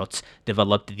Mashtots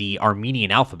developed the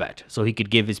Armenian alphabet, so he could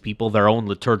give his people their own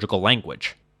liturgical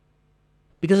language.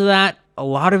 Because of that, a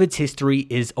lot of its history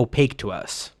is opaque to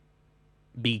us.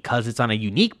 Because it's on a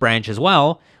unique branch as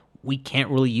well, we can't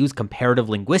really use comparative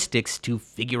linguistics to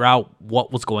figure out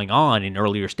what was going on in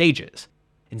earlier stages.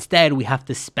 Instead, we have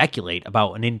to speculate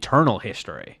about an internal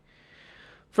history.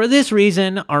 For this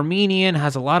reason, Armenian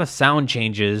has a lot of sound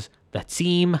changes that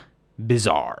seem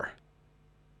bizarre.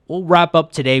 We'll wrap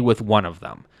up today with one of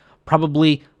them,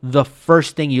 probably the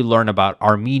first thing you learn about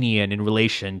Armenian in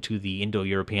relation to the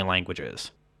Indo-European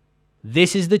languages.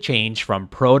 This is the change from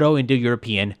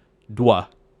Proto-Indo-European dwa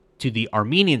to the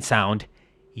Armenian sound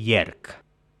yerk.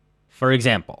 For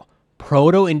example,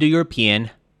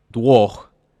 Proto-Indo-European dwoch,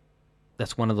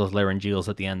 that's one of those laryngeals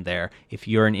at the end there. If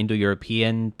you're an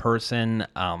Indo-European person,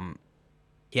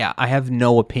 I have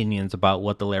no opinions about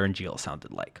what the laryngeal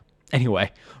sounded like.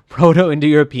 Anyway,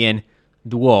 Proto-Indo-European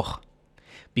dwoch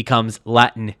becomes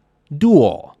Latin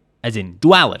duo, as in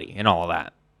duality and all of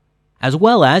that, as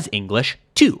well as English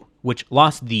two, which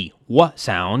lost the w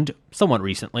sound somewhat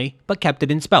recently, but kept it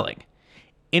in spelling.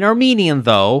 In Armenian,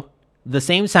 though, the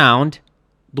same sound,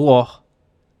 duo,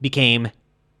 became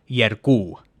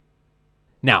yerku.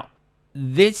 Now,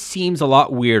 this seems a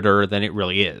lot weirder than it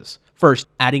really is. First,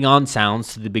 adding on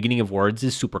sounds to the beginning of words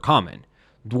is super common.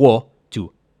 Duo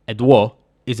to edwo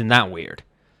isn't that weird.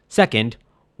 Second,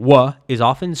 w is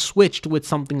often switched with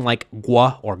something like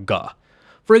gua or ga.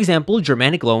 For example,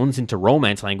 Germanic loans into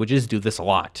Romance languages do this a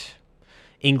lot.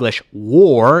 English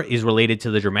war is related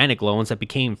to the Germanic loans that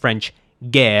became French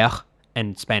guerre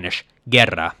and Spanish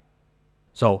guerra.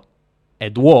 So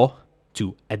Eduo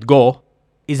to Edgo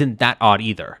isn't that odd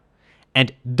either.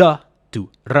 And D to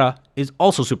R is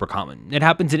also super common. It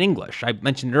happens in English. I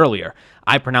mentioned it earlier.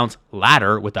 I pronounce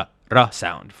ladder with a R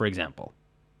sound, for example.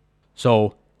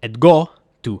 So Edgo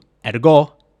to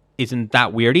Ergo isn't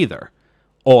that weird either.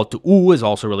 O to U is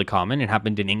also really common. It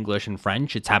happened in English and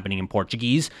French. It's happening in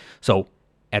Portuguese. So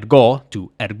Ergo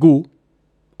to Ergu,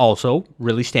 also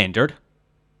really standard.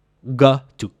 G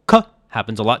to K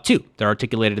happens a lot too. They're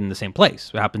articulated in the same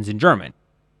place. It happens in German.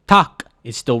 Tak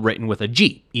is still written with a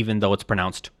G, even though it's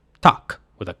pronounced tak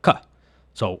with a K.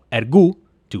 So Ergu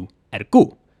to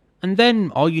Ergu. And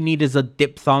then all you need is a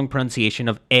diphthong pronunciation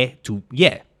of E to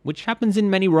Ye, which happens in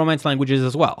many Romance languages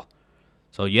as well.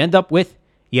 So you end up with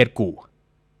Yerku.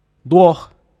 Duo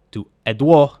to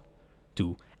Eduo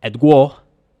to Edguo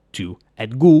to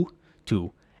Edgu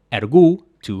to Ergu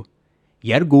to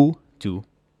Yergu to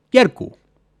Yerku.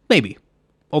 Maybe.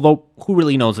 Although, who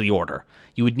really knows the order?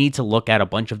 You would need to look at a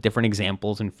bunch of different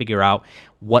examples and figure out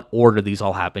what order these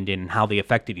all happened in and how they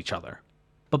affected each other.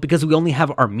 But because we only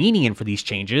have Armenian for these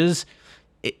changes,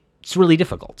 it's really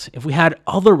difficult. If we had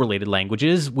other related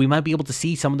languages, we might be able to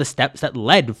see some of the steps that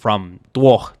led from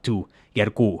Duo to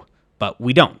Yerku, but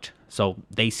we don't, so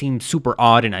they seem super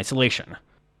odd in isolation.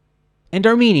 And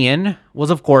Armenian was,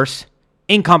 of course,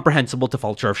 incomprehensible to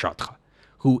Fulcher of Chartres,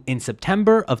 who in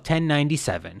September of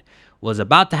 1097 was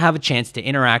about to have a chance to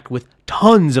interact with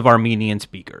tons of Armenian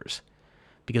speakers.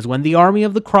 Because when the army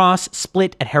of the cross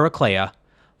split at Heraclea,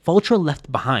 Fulcher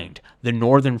left behind the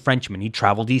northern Frenchmen he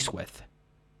traveled east with.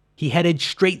 He headed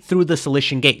straight through the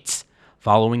Cilician gates,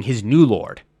 following his new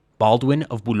lord, Baldwin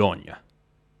of Boulogne.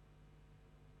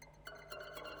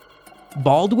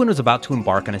 Baldwin was about to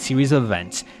embark on a series of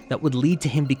events that would lead to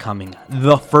him becoming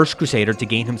the first crusader to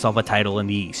gain himself a title in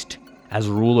the East, as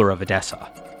ruler of Edessa.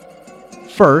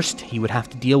 First, he would have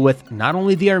to deal with not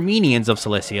only the Armenians of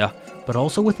Cilicia, but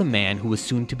also with a man who was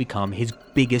soon to become his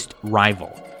biggest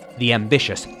rival, the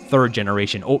ambitious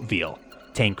third-generation Hauteville,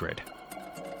 Tancred.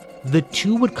 The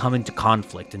two would come into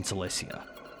conflict in Cilicia,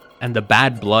 and the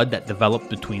bad blood that developed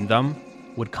between them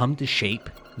would come to shape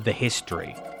the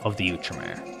history of the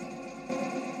Outremer.